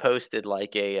she posted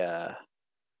like a,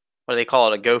 what do they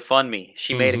call it? A GoFundMe.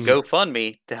 She made a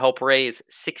GoFundMe to help raise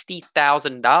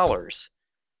 $60,000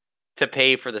 to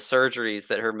pay for the surgeries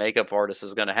that her makeup artist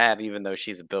is going to have, even though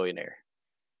she's a billionaire.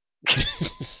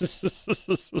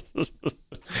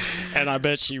 And I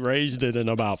bet she raised it in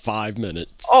about 5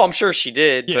 minutes. Oh, I'm sure she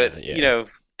did. Yeah, but, yeah.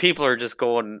 People are just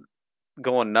going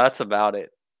nuts about it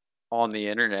on the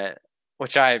internet,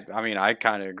 which I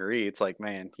kind of agree. It's like,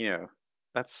 man,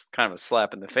 that's kind of a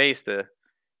slap in the face to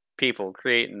people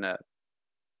creating a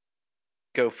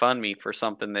GoFundMe for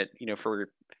something that, for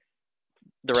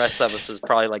the rest of us is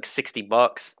probably like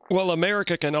 $60. Well,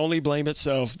 America can only blame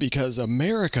itself because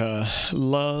America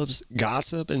loves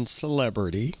gossip and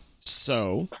celebrity.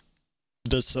 So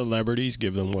the celebrities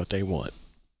give them what they want.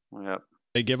 Yep.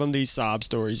 They give them these sob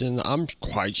stories, and I'm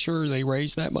quite sure they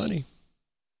raised that money.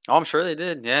 Oh, I'm sure they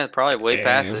did. Yeah, probably way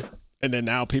past it. And then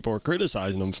now people are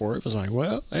criticizing them for it. It was like,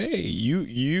 well, hey,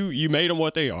 you made them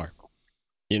what they are.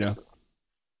 You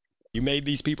made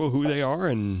these people who they are,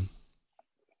 and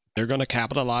they're going to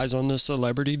capitalize on the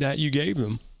celebrity that you gave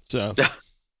them. So,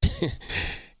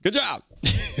 good job.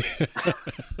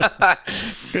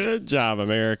 Good job,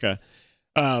 America.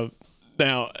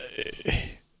 Now,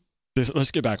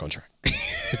 let's get back on track.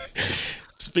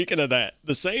 Speaking of that,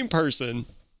 the same person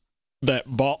that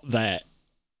bought that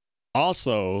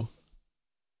also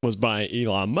was buying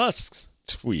Elon Musk's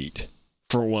tweet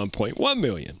for $1.1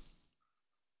 million.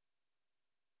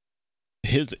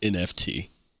 His NFT.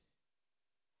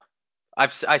 I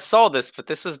saw this, but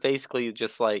this is basically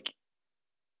just like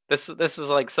this was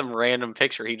like some random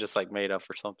picture he just like made up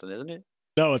or something, isn't it?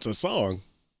 No, it's a song.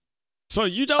 So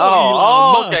Elon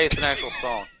Musk. Okay, it's an actual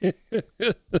song.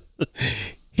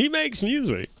 He makes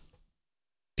music.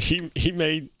 He's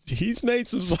made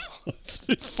some songs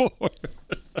before.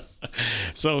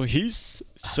 So he's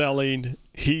selling.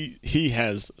 He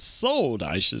has sold,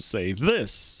 I should say,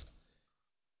 this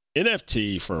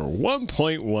NFT for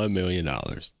 $1.1 million.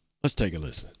 Let's take a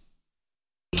listen.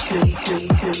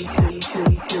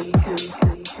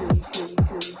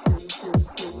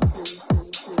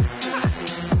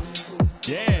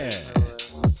 Yeah.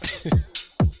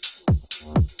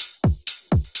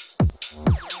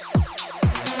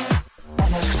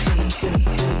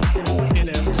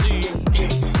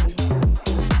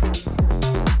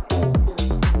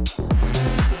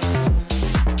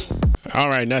 All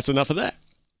right, and that's enough of that.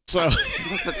 So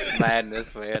That's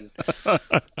madness, man.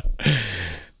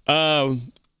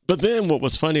 But then what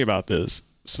was funny about this?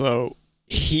 So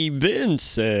he then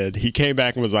said, he came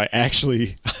back and was like,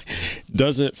 actually,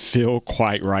 doesn't feel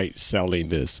quite right selling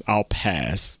this. I'll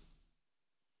pass.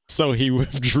 So he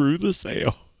withdrew the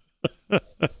sale.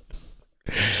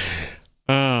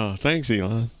 Oh, thanks,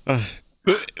 Elon.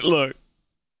 Look,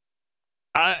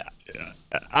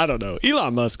 I don't know.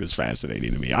 Elon Musk is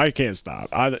fascinating to me. I can't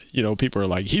stop. People are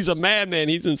like, he's a madman.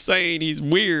 He's insane. He's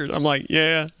weird. I'm like,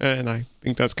 yeah. And I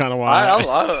think that's kind of why I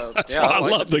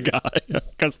love the guy,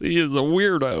 because he is a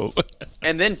weirdo.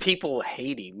 And then people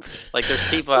hate him. Like, there's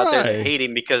people out there that hate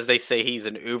him because they say he's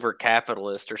an uber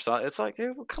capitalist or something. It's like,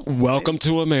 hey, well, come on, welcome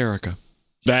to America.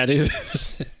 That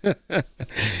is.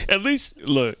 At least,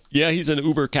 look, yeah, he's an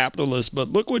uber capitalist, but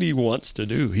look what he wants to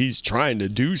do. He's trying to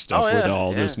do stuff with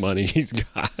all this money he's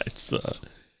got. So.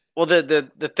 Well,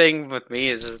 the thing with me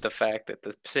is the fact that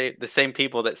the same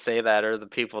people that say that are the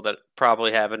people that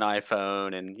probably have an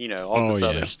iPhone and, you know, all this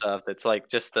other stuff. That's like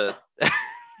just the.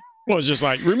 Well, it's just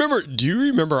like, do you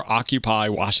remember Occupy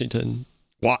Washington?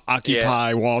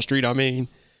 Occupy Wall Street, I mean?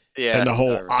 Yeah. And the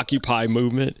whole Occupy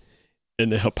movement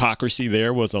and the hypocrisy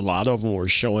there was a lot of them were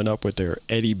showing up with their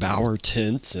Eddie Bauer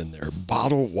tints and their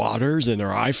bottled waters and their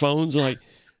iPhones. Like,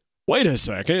 wait a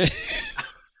second.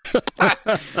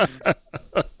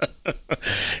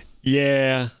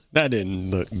 Yeah, that didn't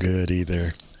look good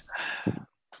either.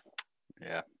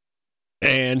 Yeah.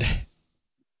 And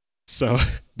so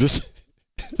this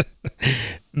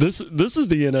is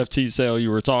the NFT sale you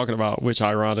were talking about, which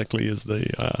ironically is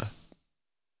the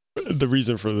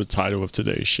reason for the title of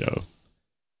today's show.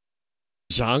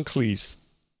 John Cleese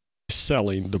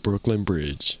selling the Brooklyn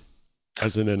Bridge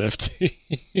as an NFT.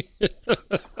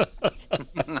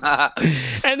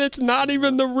 And it's not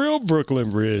even the real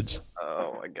Brooklyn Bridge.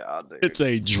 Oh my God, dude. It's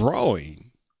a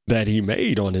drawing that he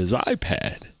made on his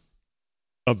iPad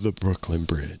of the Brooklyn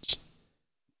Bridge.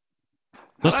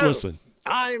 Let's listen.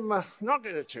 I'm not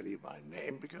going to tell you my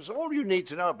name because all you need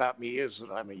to know about me is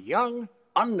that I'm a young,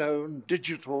 unknown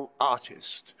digital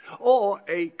artist or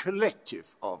a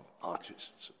collective of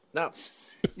artists. Now,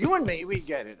 you and me, we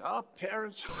get it. Our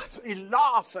parents, they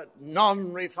laugh at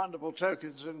non-refundable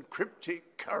tokens and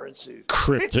cryptic currencies.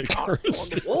 Cryptic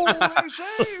currency. All they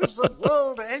say is the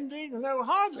world ending. No,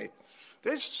 hardly.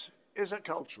 This is a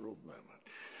cultural moment.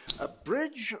 A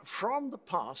bridge from the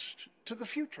past to the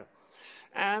future.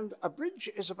 And a bridge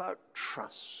is about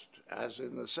trust, as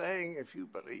in the saying, if you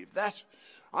believe that,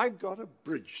 I've got a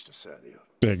bridge to sell you.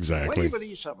 Exactly. When you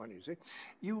believe someone, you see,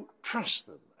 you trust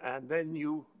them, and then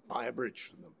you buy a bridge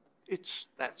from them. It's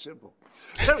that simple.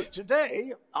 So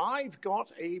today, I've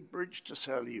got a bridge to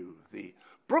sell you, the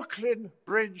Brooklyn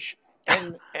Bridge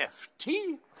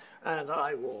NFT, and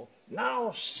I will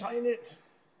now sign it.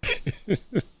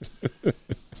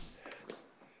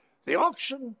 The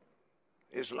auction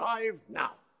is live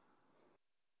now.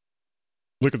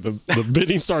 Look at the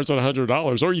bidding starts at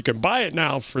 $100, or you can buy it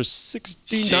now for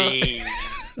 $69.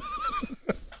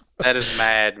 That is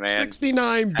mad, man.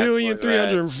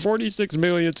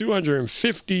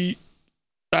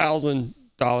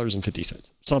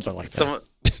 $69,346,250,000.50, something like that.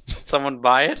 Someone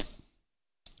buy it?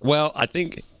 Well, I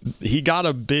think he got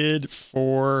a bid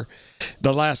for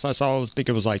the last I saw. I think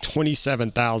it was like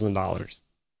 $27,000.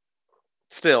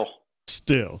 Still,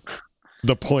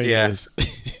 the point is,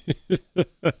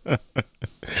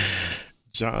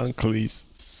 John Cleese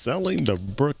selling the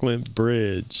Brooklyn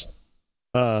Bridge.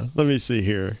 Let me see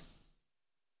here.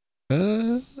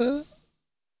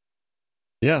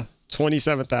 Yeah,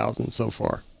 27,000 so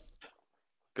far.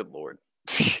 Good Lord.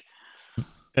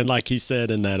 And like he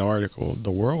said in that article,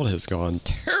 the world has gone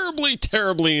terribly,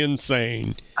 terribly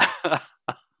insane.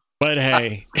 But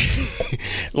hey,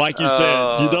 like you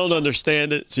said, you don't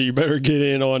understand it, so you better get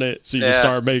in on it so you can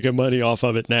start making money off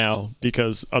of it now,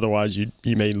 because otherwise you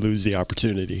may lose the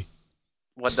opportunity.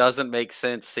 What doesn't make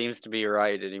sense seems to be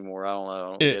right anymore. I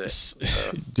don't know.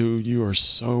 Dude, you are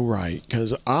so right.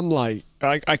 Because I'm like,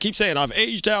 I keep saying I've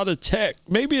aged out of tech.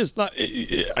 Maybe it's not.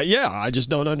 I just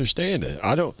don't understand it.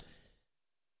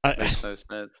 Makes no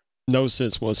sense. No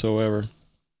sense whatsoever.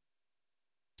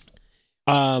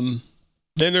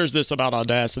 Then there's this about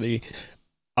Audacity.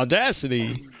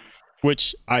 Audacity,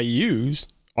 which I use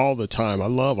all the time. I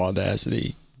love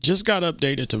Audacity. Just got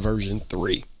updated to version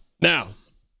 3. Now,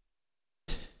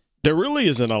 there really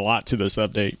isn't a lot to this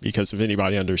update because if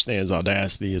anybody understands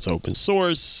Audacity, it's open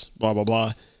source, blah, blah,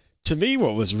 blah. To me,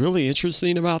 what was really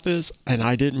interesting about this, and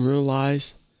I didn't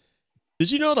realize,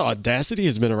 did you know that Audacity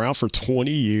has been around for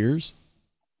 20 years?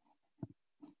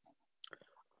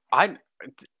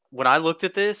 When I looked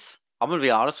at this, I'm going to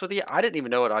be honest with you, I didn't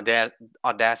even know what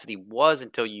Audacity was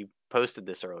until you posted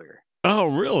this earlier. Oh,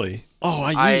 really? Oh,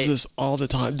 I use this all the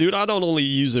time. Dude, I don't only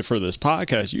use it for this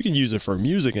podcast. You can use it for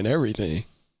music and everything.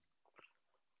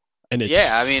 And it's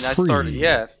free.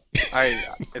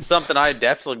 It's something I'd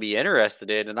definitely be interested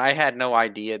in, and I had no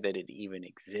idea that it even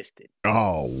existed.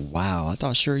 Oh, wow. I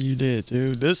thought sure you did,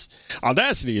 dude. This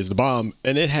Audacity is the bomb,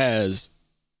 and it has,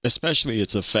 especially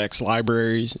its effects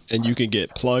libraries, and you can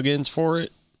get plugins for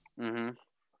it. Mm-hmm.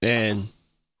 And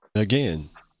again,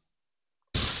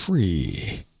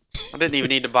 free. I didn't even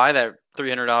need to buy that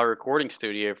 $300 recording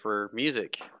studio for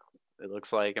music. It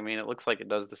looks like it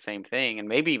does the same thing and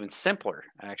maybe even simpler,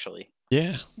 actually.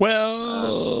 Yeah.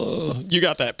 Well, you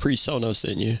got that pre-Sonos,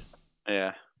 didn't you?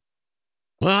 Yeah.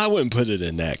 Well, I wouldn't put it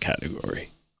in that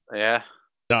category. Yeah.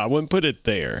 No, I wouldn't put it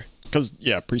there. Because,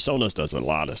 yeah, PreSonus does a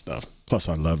lot of stuff. Plus,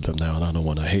 I love them now, and I don't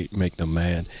want to make them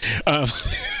mad.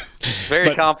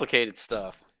 Very complicated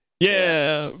stuff.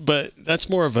 Yeah, but that's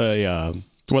more of a,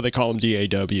 what they call them,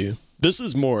 DAW. This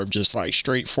is more of just like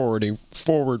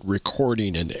forward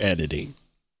recording and editing.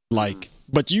 Like,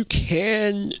 but you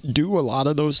can do a lot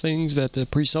of those things that the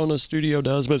PreSonus Studio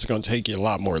does, but it's going to take you a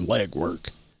lot more legwork.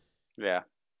 Yeah.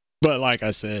 But like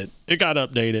I said, it got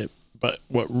updated. But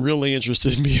what really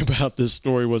interested me about this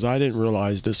story was I didn't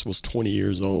realize this was 20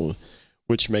 years old,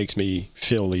 which makes me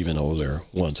feel even older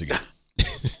once again.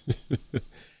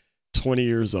 20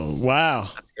 years old. Wow.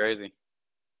 That's crazy.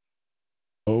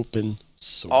 Open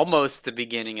source. Almost the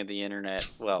beginning of the internet.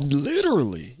 Well,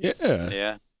 literally. Yeah.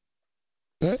 Yeah.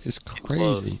 That is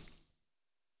crazy.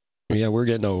 Yeah, we're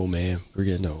getting old, man. We're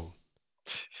getting old.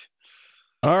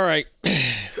 All right.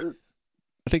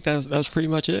 I think that was pretty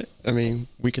much it. I mean,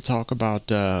 we could talk about,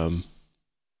 well,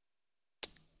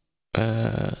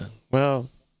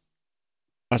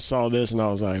 I saw this and I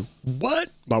was like,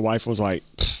 what? My wife was like,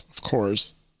 of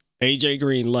course. AJ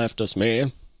Green left us,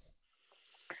 man.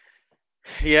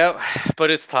 Yep, but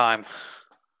it's time,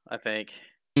 I think.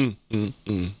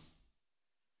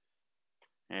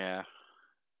 Yeah.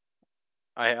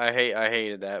 I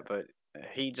hated that, but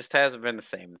he just hasn't been the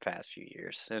same the past few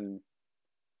years. And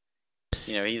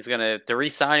you know, he's to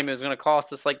re-sign him is gonna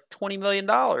cost us like $20 million,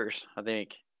 I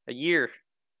think, a year.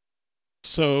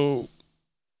 So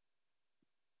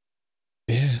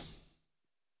yeah.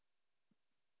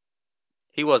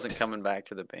 He wasn't coming back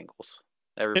to the Bengals.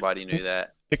 Everybody knew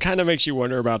that. It kind of makes you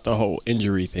wonder about the whole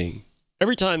injury thing.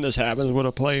 Every time this happens with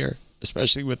a player,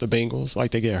 especially with the Bengals,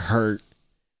 like they get hurt,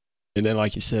 and then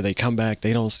like you said, they come back,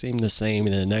 they don't seem the same,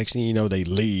 and then the next thing you know, they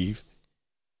leave.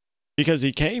 Because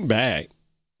he came back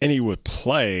and he would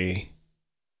play,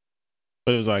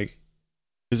 but it was like,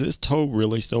 is this toe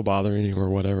really still bothering him or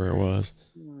whatever it was?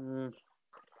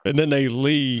 And then they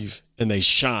leave and they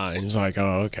shine. It's like,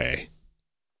 oh, okay.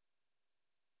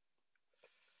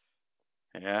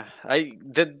 Yeah,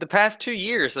 the past 2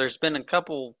 years, there's been a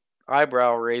couple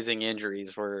eyebrow-raising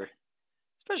injuries where,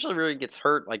 especially where he gets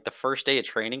hurt like the first day of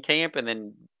training camp, and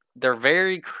then they're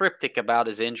very cryptic about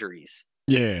his injuries.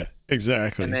 Yeah,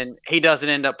 exactly. And then he doesn't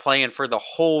end up playing for the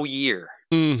whole year.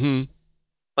 Mm-hmm.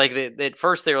 Like at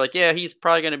first they were like, yeah, he's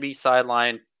probably going to be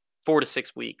sidelined 4 to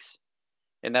 6 weeks,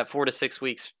 and that 4 to 6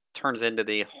 weeks turns into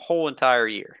the whole entire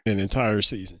year, an entire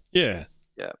season. Yeah.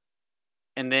 Yeah.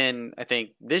 And then I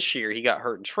think this year he got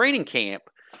hurt in training camp,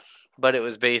 but it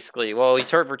was basically, well, he's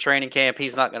hurt for training camp.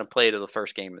 He's not going to play to the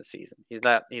first game of the season. He's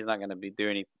not going to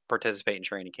be participate in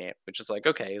training camp, which is like,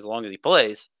 okay, as long as he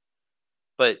plays.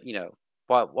 But, you know,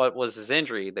 what was his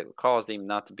injury that caused him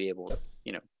not to be able to,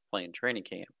 you know, play in training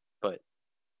camp? But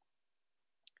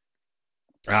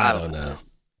I don't know.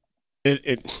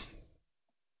 It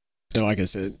you know, like I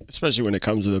said, especially when it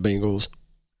comes to the Bengals,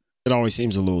 it always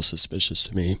seems a little suspicious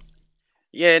to me.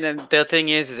 Yeah, and then the thing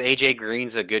is AJ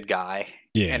Green's a good guy.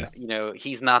 Yeah. And, you know,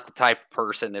 he's not the type of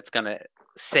person that's going to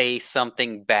say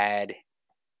something bad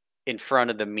in front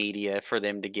of the media for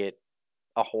them to get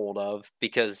a hold of,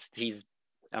 because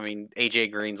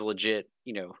AJ Green's legit,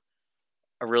 you know,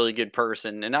 a really good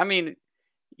person. And I mean,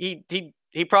 he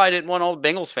probably didn't want all the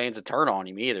Bengals fans to turn on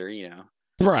him either, you know.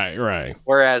 Right.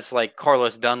 Whereas like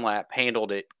Carlos Dunlap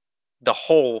handled it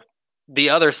the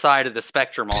other side of the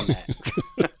spectrum on that.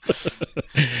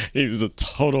 He was a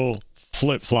total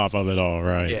flip-flop of it all,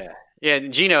 right? Yeah. Yeah,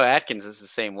 and Geno Atkins is the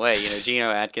same way. You know,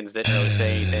 Geno Atkins didn't really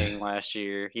say anything last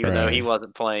year, even though he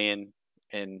wasn't playing.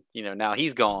 And, you know, now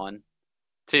he's gone,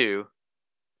 too.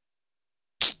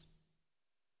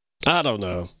 I don't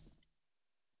know.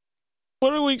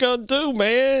 What are we going to do,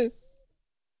 man? I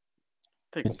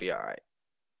think we'll be all right.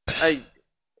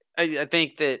 I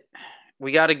think that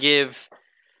we got to give...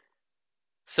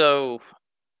 So,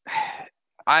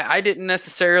 I didn't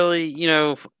necessarily, you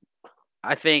know...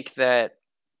 I think that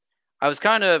I was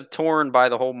kind of torn by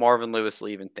the whole Marvin Lewis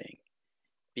leaving thing,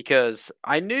 because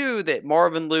I knew that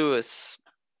Marvin Lewis,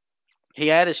 he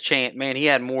had his chance. Man, he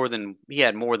had more than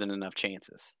enough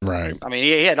chances. Right. I mean,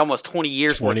 he had almost 20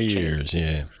 years. 20 years,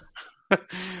 yeah.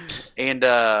 And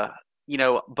you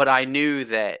know, but I knew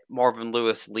that Marvin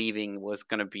Lewis leaving was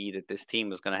going to be that this team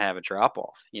was going to have a drop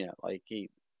off. You know, like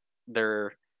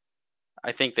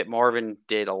I think that Marvin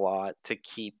did a lot to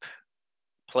keep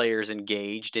players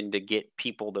engaged and to get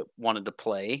people that wanted to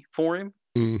play for him.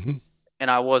 Mm-hmm.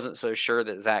 And I wasn't so sure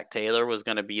that Zach Taylor was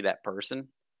going to be that person.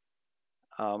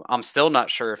 I'm still not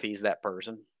sure if he's that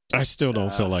person. I still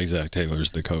don't feel like Zach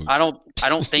Taylor's the coach. I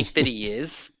don't think that he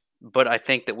is. but I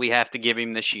think that we have to give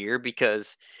him this year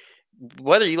because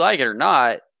whether you like it or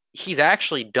not, he's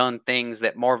actually done things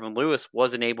that Marvin Lewis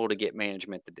wasn't able to get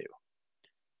management to do.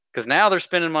 Because now they're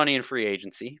spending money in free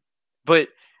agency, and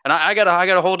I got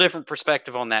a whole different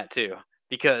perspective on that too,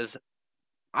 because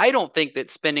I don't think that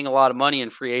spending a lot of money in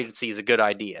free agency is a good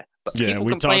idea. But people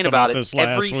complain about it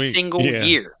every single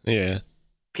year. Yeah.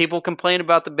 People complain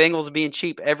about the Bengals being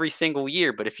cheap every single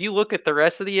year. But if you look at the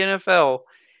rest of the NFL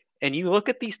and you look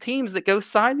at these teams that go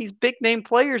sign these big name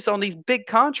players on these big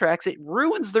contracts, it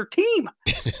ruins their team.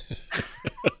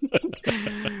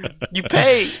 You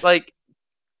pay, like,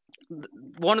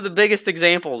 one of the biggest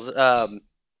examples,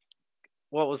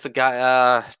 what was the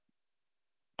guy?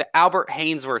 The Albert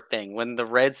Hainsworth thing when the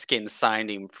Redskins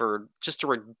signed him for just a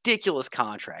ridiculous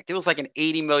contract. It was like an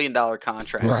 $80 million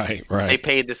contract. Right. They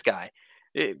paid this guy.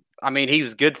 He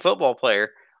was a good football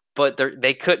player, but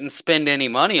they couldn't spend any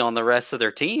money on the rest of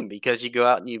their team because you go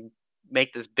out and you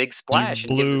make this big splash. You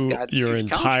blew your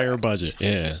entire budget.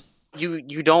 Yeah.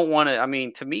 You don't want to. I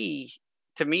mean, to me,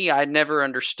 I never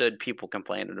understood people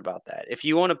complaining about that. If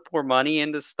you want to pour money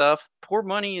into stuff, pour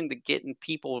money into getting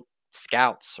people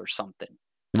scouts or something.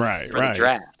 Right. The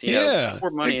draft.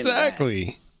 Pour money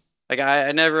exactly. Like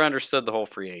I never understood the whole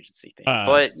free agency thing.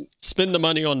 But spend the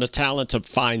money on the talent to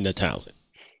find the talent.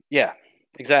 Yeah,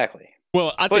 exactly.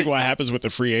 Well, I think what happens with the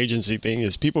free agency thing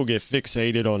is people get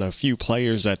fixated on a few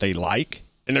players that they like,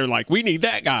 and they're like, we need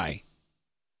that guy.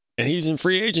 And he's in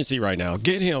free agency right now.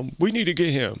 Get him. We need to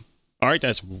get him. All right,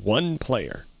 that's one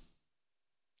player.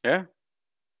 Yeah.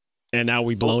 And now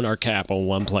we've blown our cap on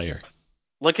one player.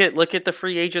 Look at the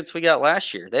free agents we got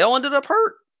last year. They all ended up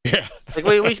hurt. Yeah. Like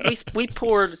we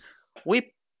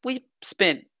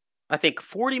spent, I think,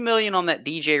 $40 million on that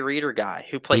DJ Reader guy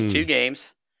who played 2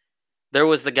 games. There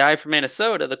was the guy from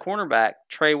Minnesota, the cornerback,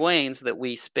 Trey Waynes, that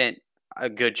we spent a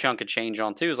good chunk of change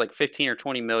on too. It was like 15 or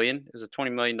 20 million. It was a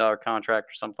 $20 million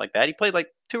contract or something like that. He played like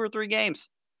 2 or 3 games.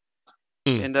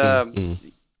 And yeah,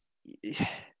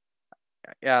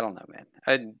 I don't know, man.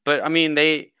 But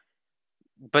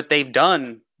they've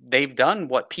done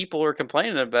what people are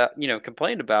complaining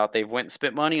about. They've went and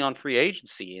spent money on free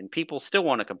agency, and people still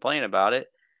want to complain about it.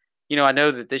 I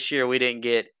know that this year we didn't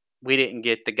get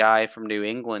the guy from New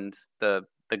England, the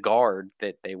guard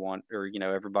that they want, or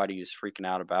everybody is freaking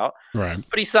out about. Right.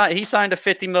 But he signed a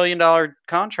 $50 million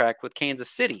contract with Kansas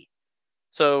City.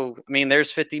 So I mean,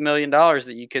 there's $50 million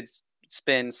that you could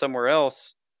spend somewhere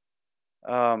else.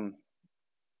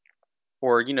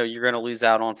 Or, you're going to lose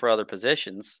out on for other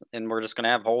positions, and we're just going to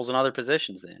have holes in other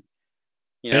positions then.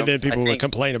 And then people will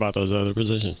complain about those other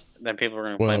positions. Then people are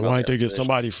going to complain about why didn't they get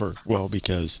somebody for,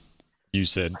 because you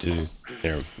said to,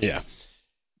 yeah.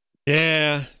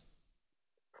 Yeah.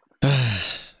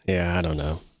 Yeah, I don't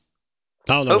know.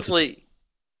 Hopefully,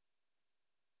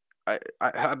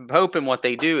 I'm hoping what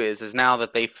they do is now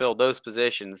that they filled those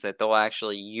positions, that they'll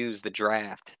actually use the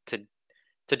draft to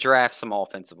draft some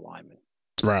offensive linemen.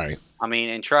 Right. I mean,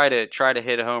 and try to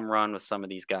hit a home run with some of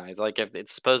these guys. Like, if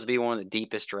it's supposed to be one of the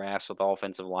deepest drafts with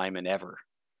offensive linemen ever.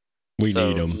 We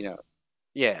need them.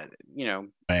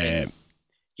 Bad.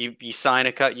 You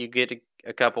sign you get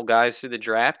a couple guys through the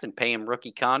draft and pay them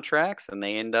rookie contracts, and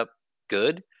they end up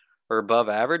good or above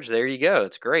average. There you go.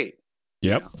 It's great.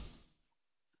 Yep.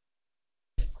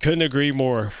 Couldn't agree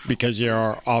more, because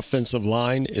our offensive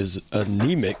line is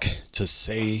anemic, to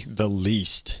say the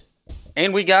least.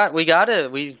 And we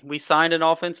signed an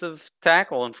offensive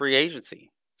tackle in free agency.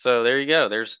 So there you go.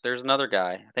 There's another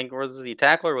guy. I think, was he a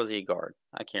tackle or was he a guard?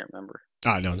 I can't remember.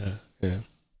 I don't know. Yeah.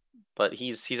 But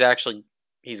he's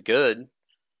good.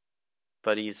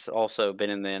 But he's also been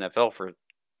in the NFL for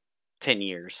 10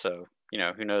 years. So,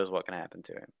 who knows what can happen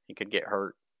to him. He could get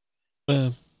hurt.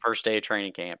 First day of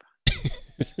training camp.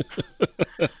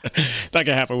 That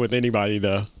can happen with anybody,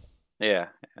 though. Yeah.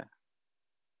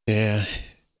 Yeah.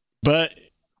 But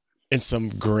in some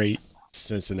great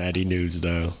Cincinnati news,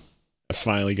 though, I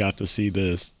finally got to see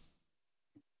this.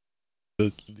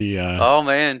 Oh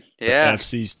man, yeah.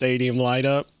 FC Stadium light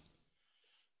up.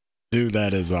 Dude,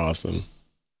 that is awesome.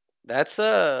 That's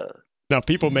Now,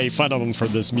 people made fun of him for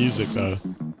this music, though.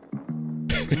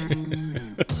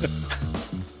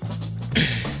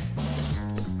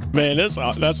 Man, that's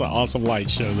an awesome light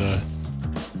show, though.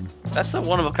 That's a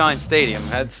one-of-a-kind stadium.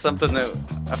 That's something that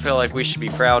I feel like we should be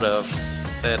proud of.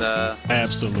 That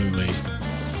absolutely.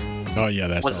 Oh yeah,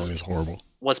 that song is horrible.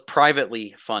 Was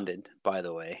privately funded, by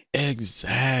the way.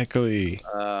 Exactly.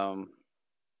 And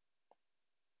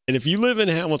if you live in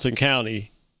Hamilton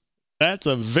County, that's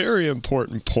a very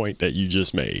important point that you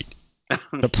just made.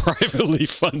 The privately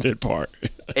funded part.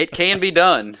 It can be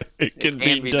done. It can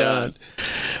be done.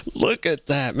 Look at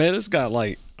that, man. It's got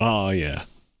like, oh yeah,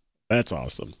 that's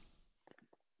awesome.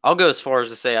 I'll go as far as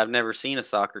to say I've never seen a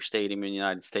soccer stadium in the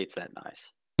United States that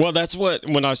nice. Well, that's what,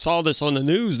 when I saw this on the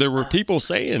news, there were people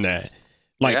saying that.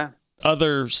 Like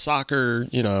other soccer,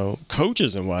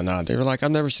 coaches and whatnot. They were like,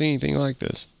 I've never seen anything like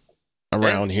this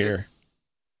around here.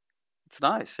 It's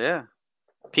nice, yeah.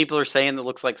 People are saying it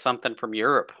looks like something from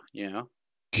Europe,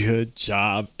 Good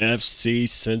job, FC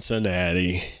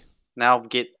Cincinnati. Now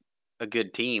get a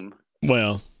good team.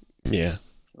 Well, yeah.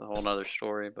 It's a whole other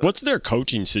story. But what's their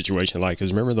coaching situation like?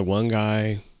 Because remember the one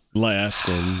guy left,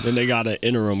 and then they got an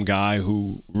interim guy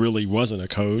who really wasn't a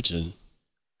coach, and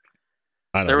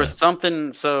I don't know. There was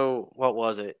something. So what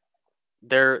was it?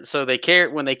 So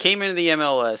when they came into the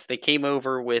MLS, they came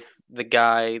over with the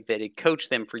guy that had coached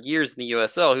them for years in the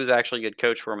USL, who's actually a good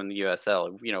coach for them in the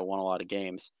USL. Won a lot of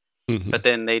games, but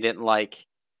then they didn't like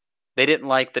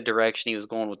the direction he was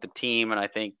going with the team, and I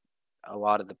think a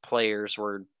lot of the players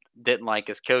didn't like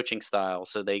his coaching style,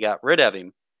 so they got rid of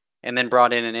him, and then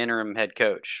brought in an interim head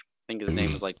coach. I think his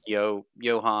name was like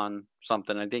Johan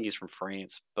something. I think he's from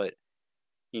France, but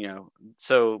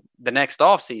so the next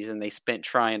offseason they spent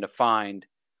trying to find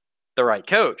the right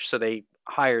coach. So they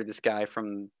hired this guy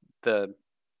from the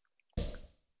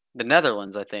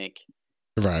Netherlands, I think.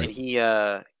 Right.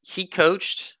 And he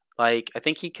coached I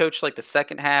think he coached the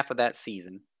second half of that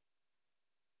season.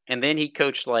 And then he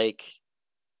coached I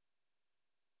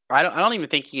don't even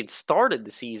think he had started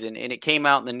the season, and it came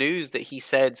out in the news that he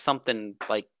said something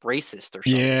racist or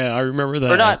something. Yeah, I remember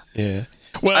that. Or not. Yeah.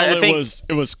 Well,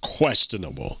 it was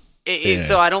questionable.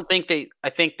 So I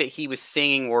think that he was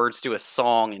singing words to a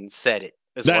song and said it.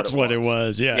 That's what it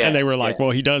was. Yeah. And they were like,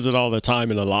 well, he does it all the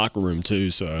time in the locker room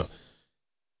too. So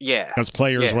yeah, because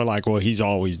players were like, well, he's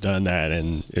always done that,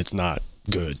 and it's not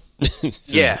good.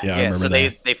 So, yeah. I remember so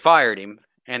that. they fired him,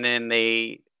 and then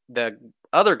the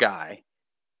other guy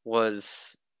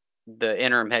was the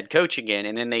interim head coach again,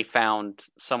 and then they found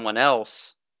someone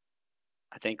else.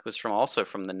 I think it was also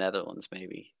from the Netherlands,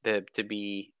 maybe to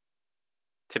be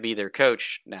their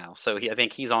coach now. So I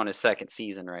think he's on his second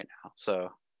season right now.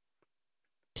 So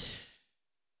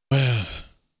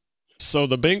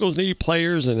the Bengals need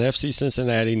players, and FC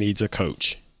Cincinnati needs a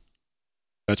coach.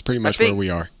 That's pretty much where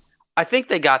we are. I think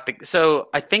they got the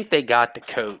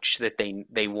coach that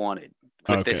they wanted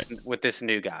with this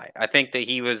new guy. I think that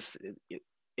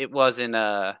it wasn't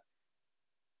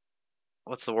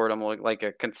what's the word? I'm like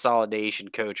a consolidation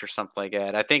coach or something like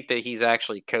that. I think that he's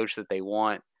actually coach that they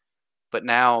want, but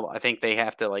now I think they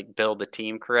have to build the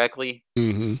team correctly,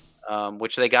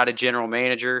 which they got a general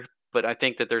manager, but I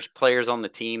think that there's players on the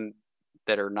team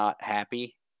that are not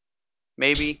happy.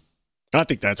 Maybe. I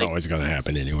think that's always going to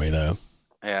happen anyway, though.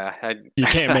 Yeah. You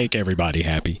can't make everybody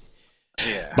happy.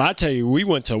 Yeah. But I tell you, we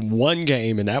went to one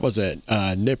game, and that was at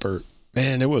Nippert.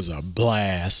 Man, it was a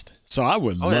blast. So I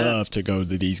would love to go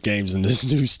to these games in this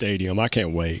new stadium. I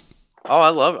can't wait. Oh, I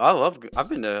love. I've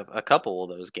been to a couple of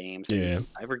those games. Yeah.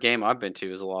 Every game I've been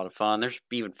to is a lot of fun. There's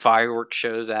even fireworks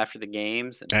shows after the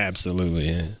games. Absolutely,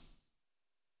 yeah.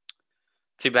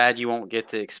 Too bad you won't get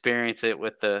to experience it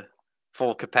with the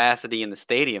full capacity in the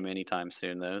stadium anytime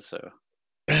soon, though. So.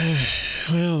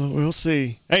 Well, we'll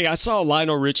see. Hey, I saw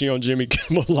Lionel Richie on Jimmy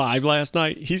Kimmel Live last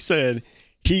night. He said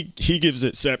he gives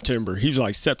it September. He's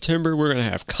like, September, we're going to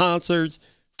have concerts,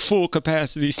 full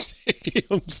capacity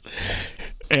stadiums.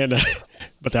 And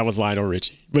but that was Lionel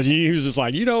Richie. But he was just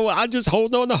like, I just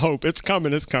hold on to hope. It's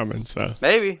coming. So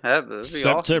maybe that'd be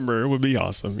September awesome. Would be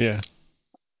awesome. Yeah.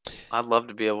 I'd love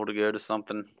to be able to go to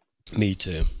something. Me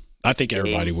too. I think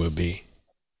everybody would be.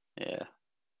 Yeah.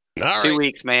 All 2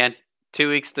 weeks, man. 2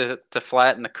 weeks to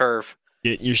flatten the curve.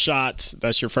 Get your shots.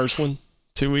 That's your first one?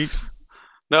 2 weeks?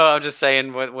 No, I'm just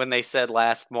saying when they said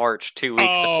last March, 2 weeks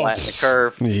to flatten the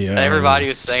curve. Yeah. Everybody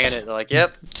was saying it. They're like,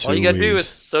 yep, all you got to do weeks. is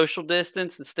social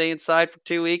distance and stay inside for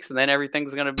 2 weeks, and then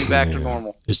everything's going to be back to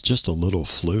normal. It's just a little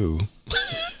flu.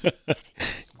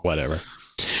 Whatever.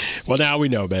 Well, now we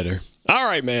know better. All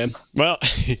right, man. Well,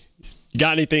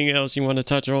 got anything else you want to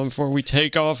touch on before we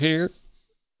take off here?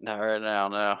 No, right now,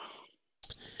 no.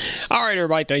 All right,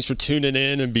 everybody. Thanks for tuning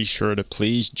in, and be sure to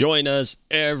please join us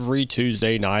every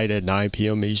Tuesday night at 9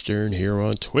 p.m. Eastern here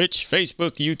on Twitch,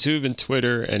 Facebook, YouTube, and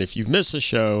Twitter. And if you've missed a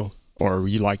show or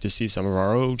you'd like to see some of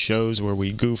our old shows where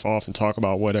we goof off and talk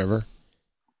about whatever,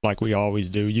 like we always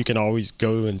do, you can always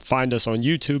go and find us on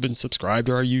YouTube and subscribe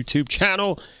to our YouTube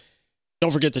channel.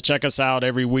 Don't forget to check us out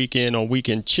every weekend on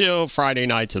Weekend Chill, Friday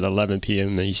nights at 11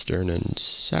 p.m. Eastern and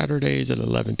Saturdays at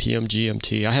 11 p.m.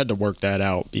 GMT. I had to work that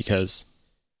out because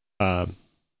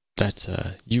That's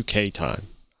UK time.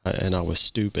 And I was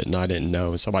stupid and I didn't know.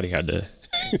 And somebody had to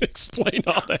explain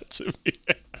all that to me.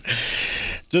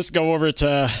 Just go over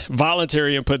to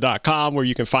voluntaryinput.com where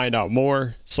you can find out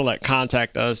more. Select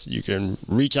contact us. You can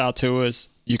reach out to us.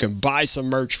 You can buy some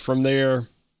merch from there.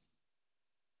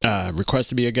 Request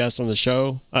to be a guest on the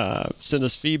show. Send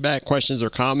us feedback, questions, or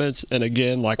comments. And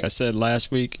again, like I said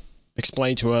last week,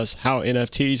 explain to us how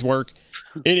NFTs work.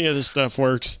 Any of this stuff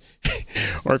works.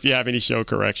 Or if you have any show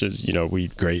corrections,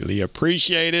 we'd greatly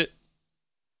appreciate it.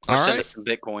 Or All send right. us some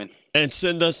Bitcoin. And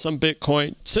send us some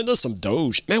Bitcoin. Send us some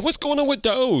Doge. Man, what's going on with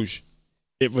Doge?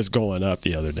 It was going up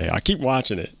the other day. I keep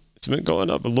watching it. It's been going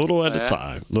up a little at a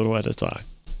time. Little at a time.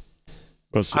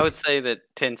 We'll see. I would say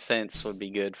that 10 cents would be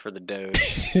good for the Doge.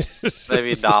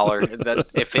 Maybe $1.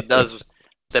 If it does,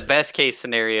 the best case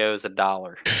scenario is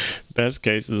 $1. Best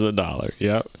case is $1.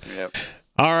 Yep.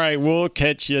 All right. We'll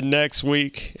catch you next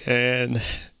week. And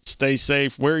stay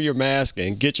safe. Wear your mask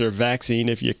and get your vaccine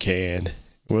if you can.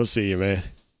 We'll see you, man.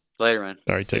 Later, man.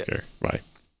 All right. Take care. Bye.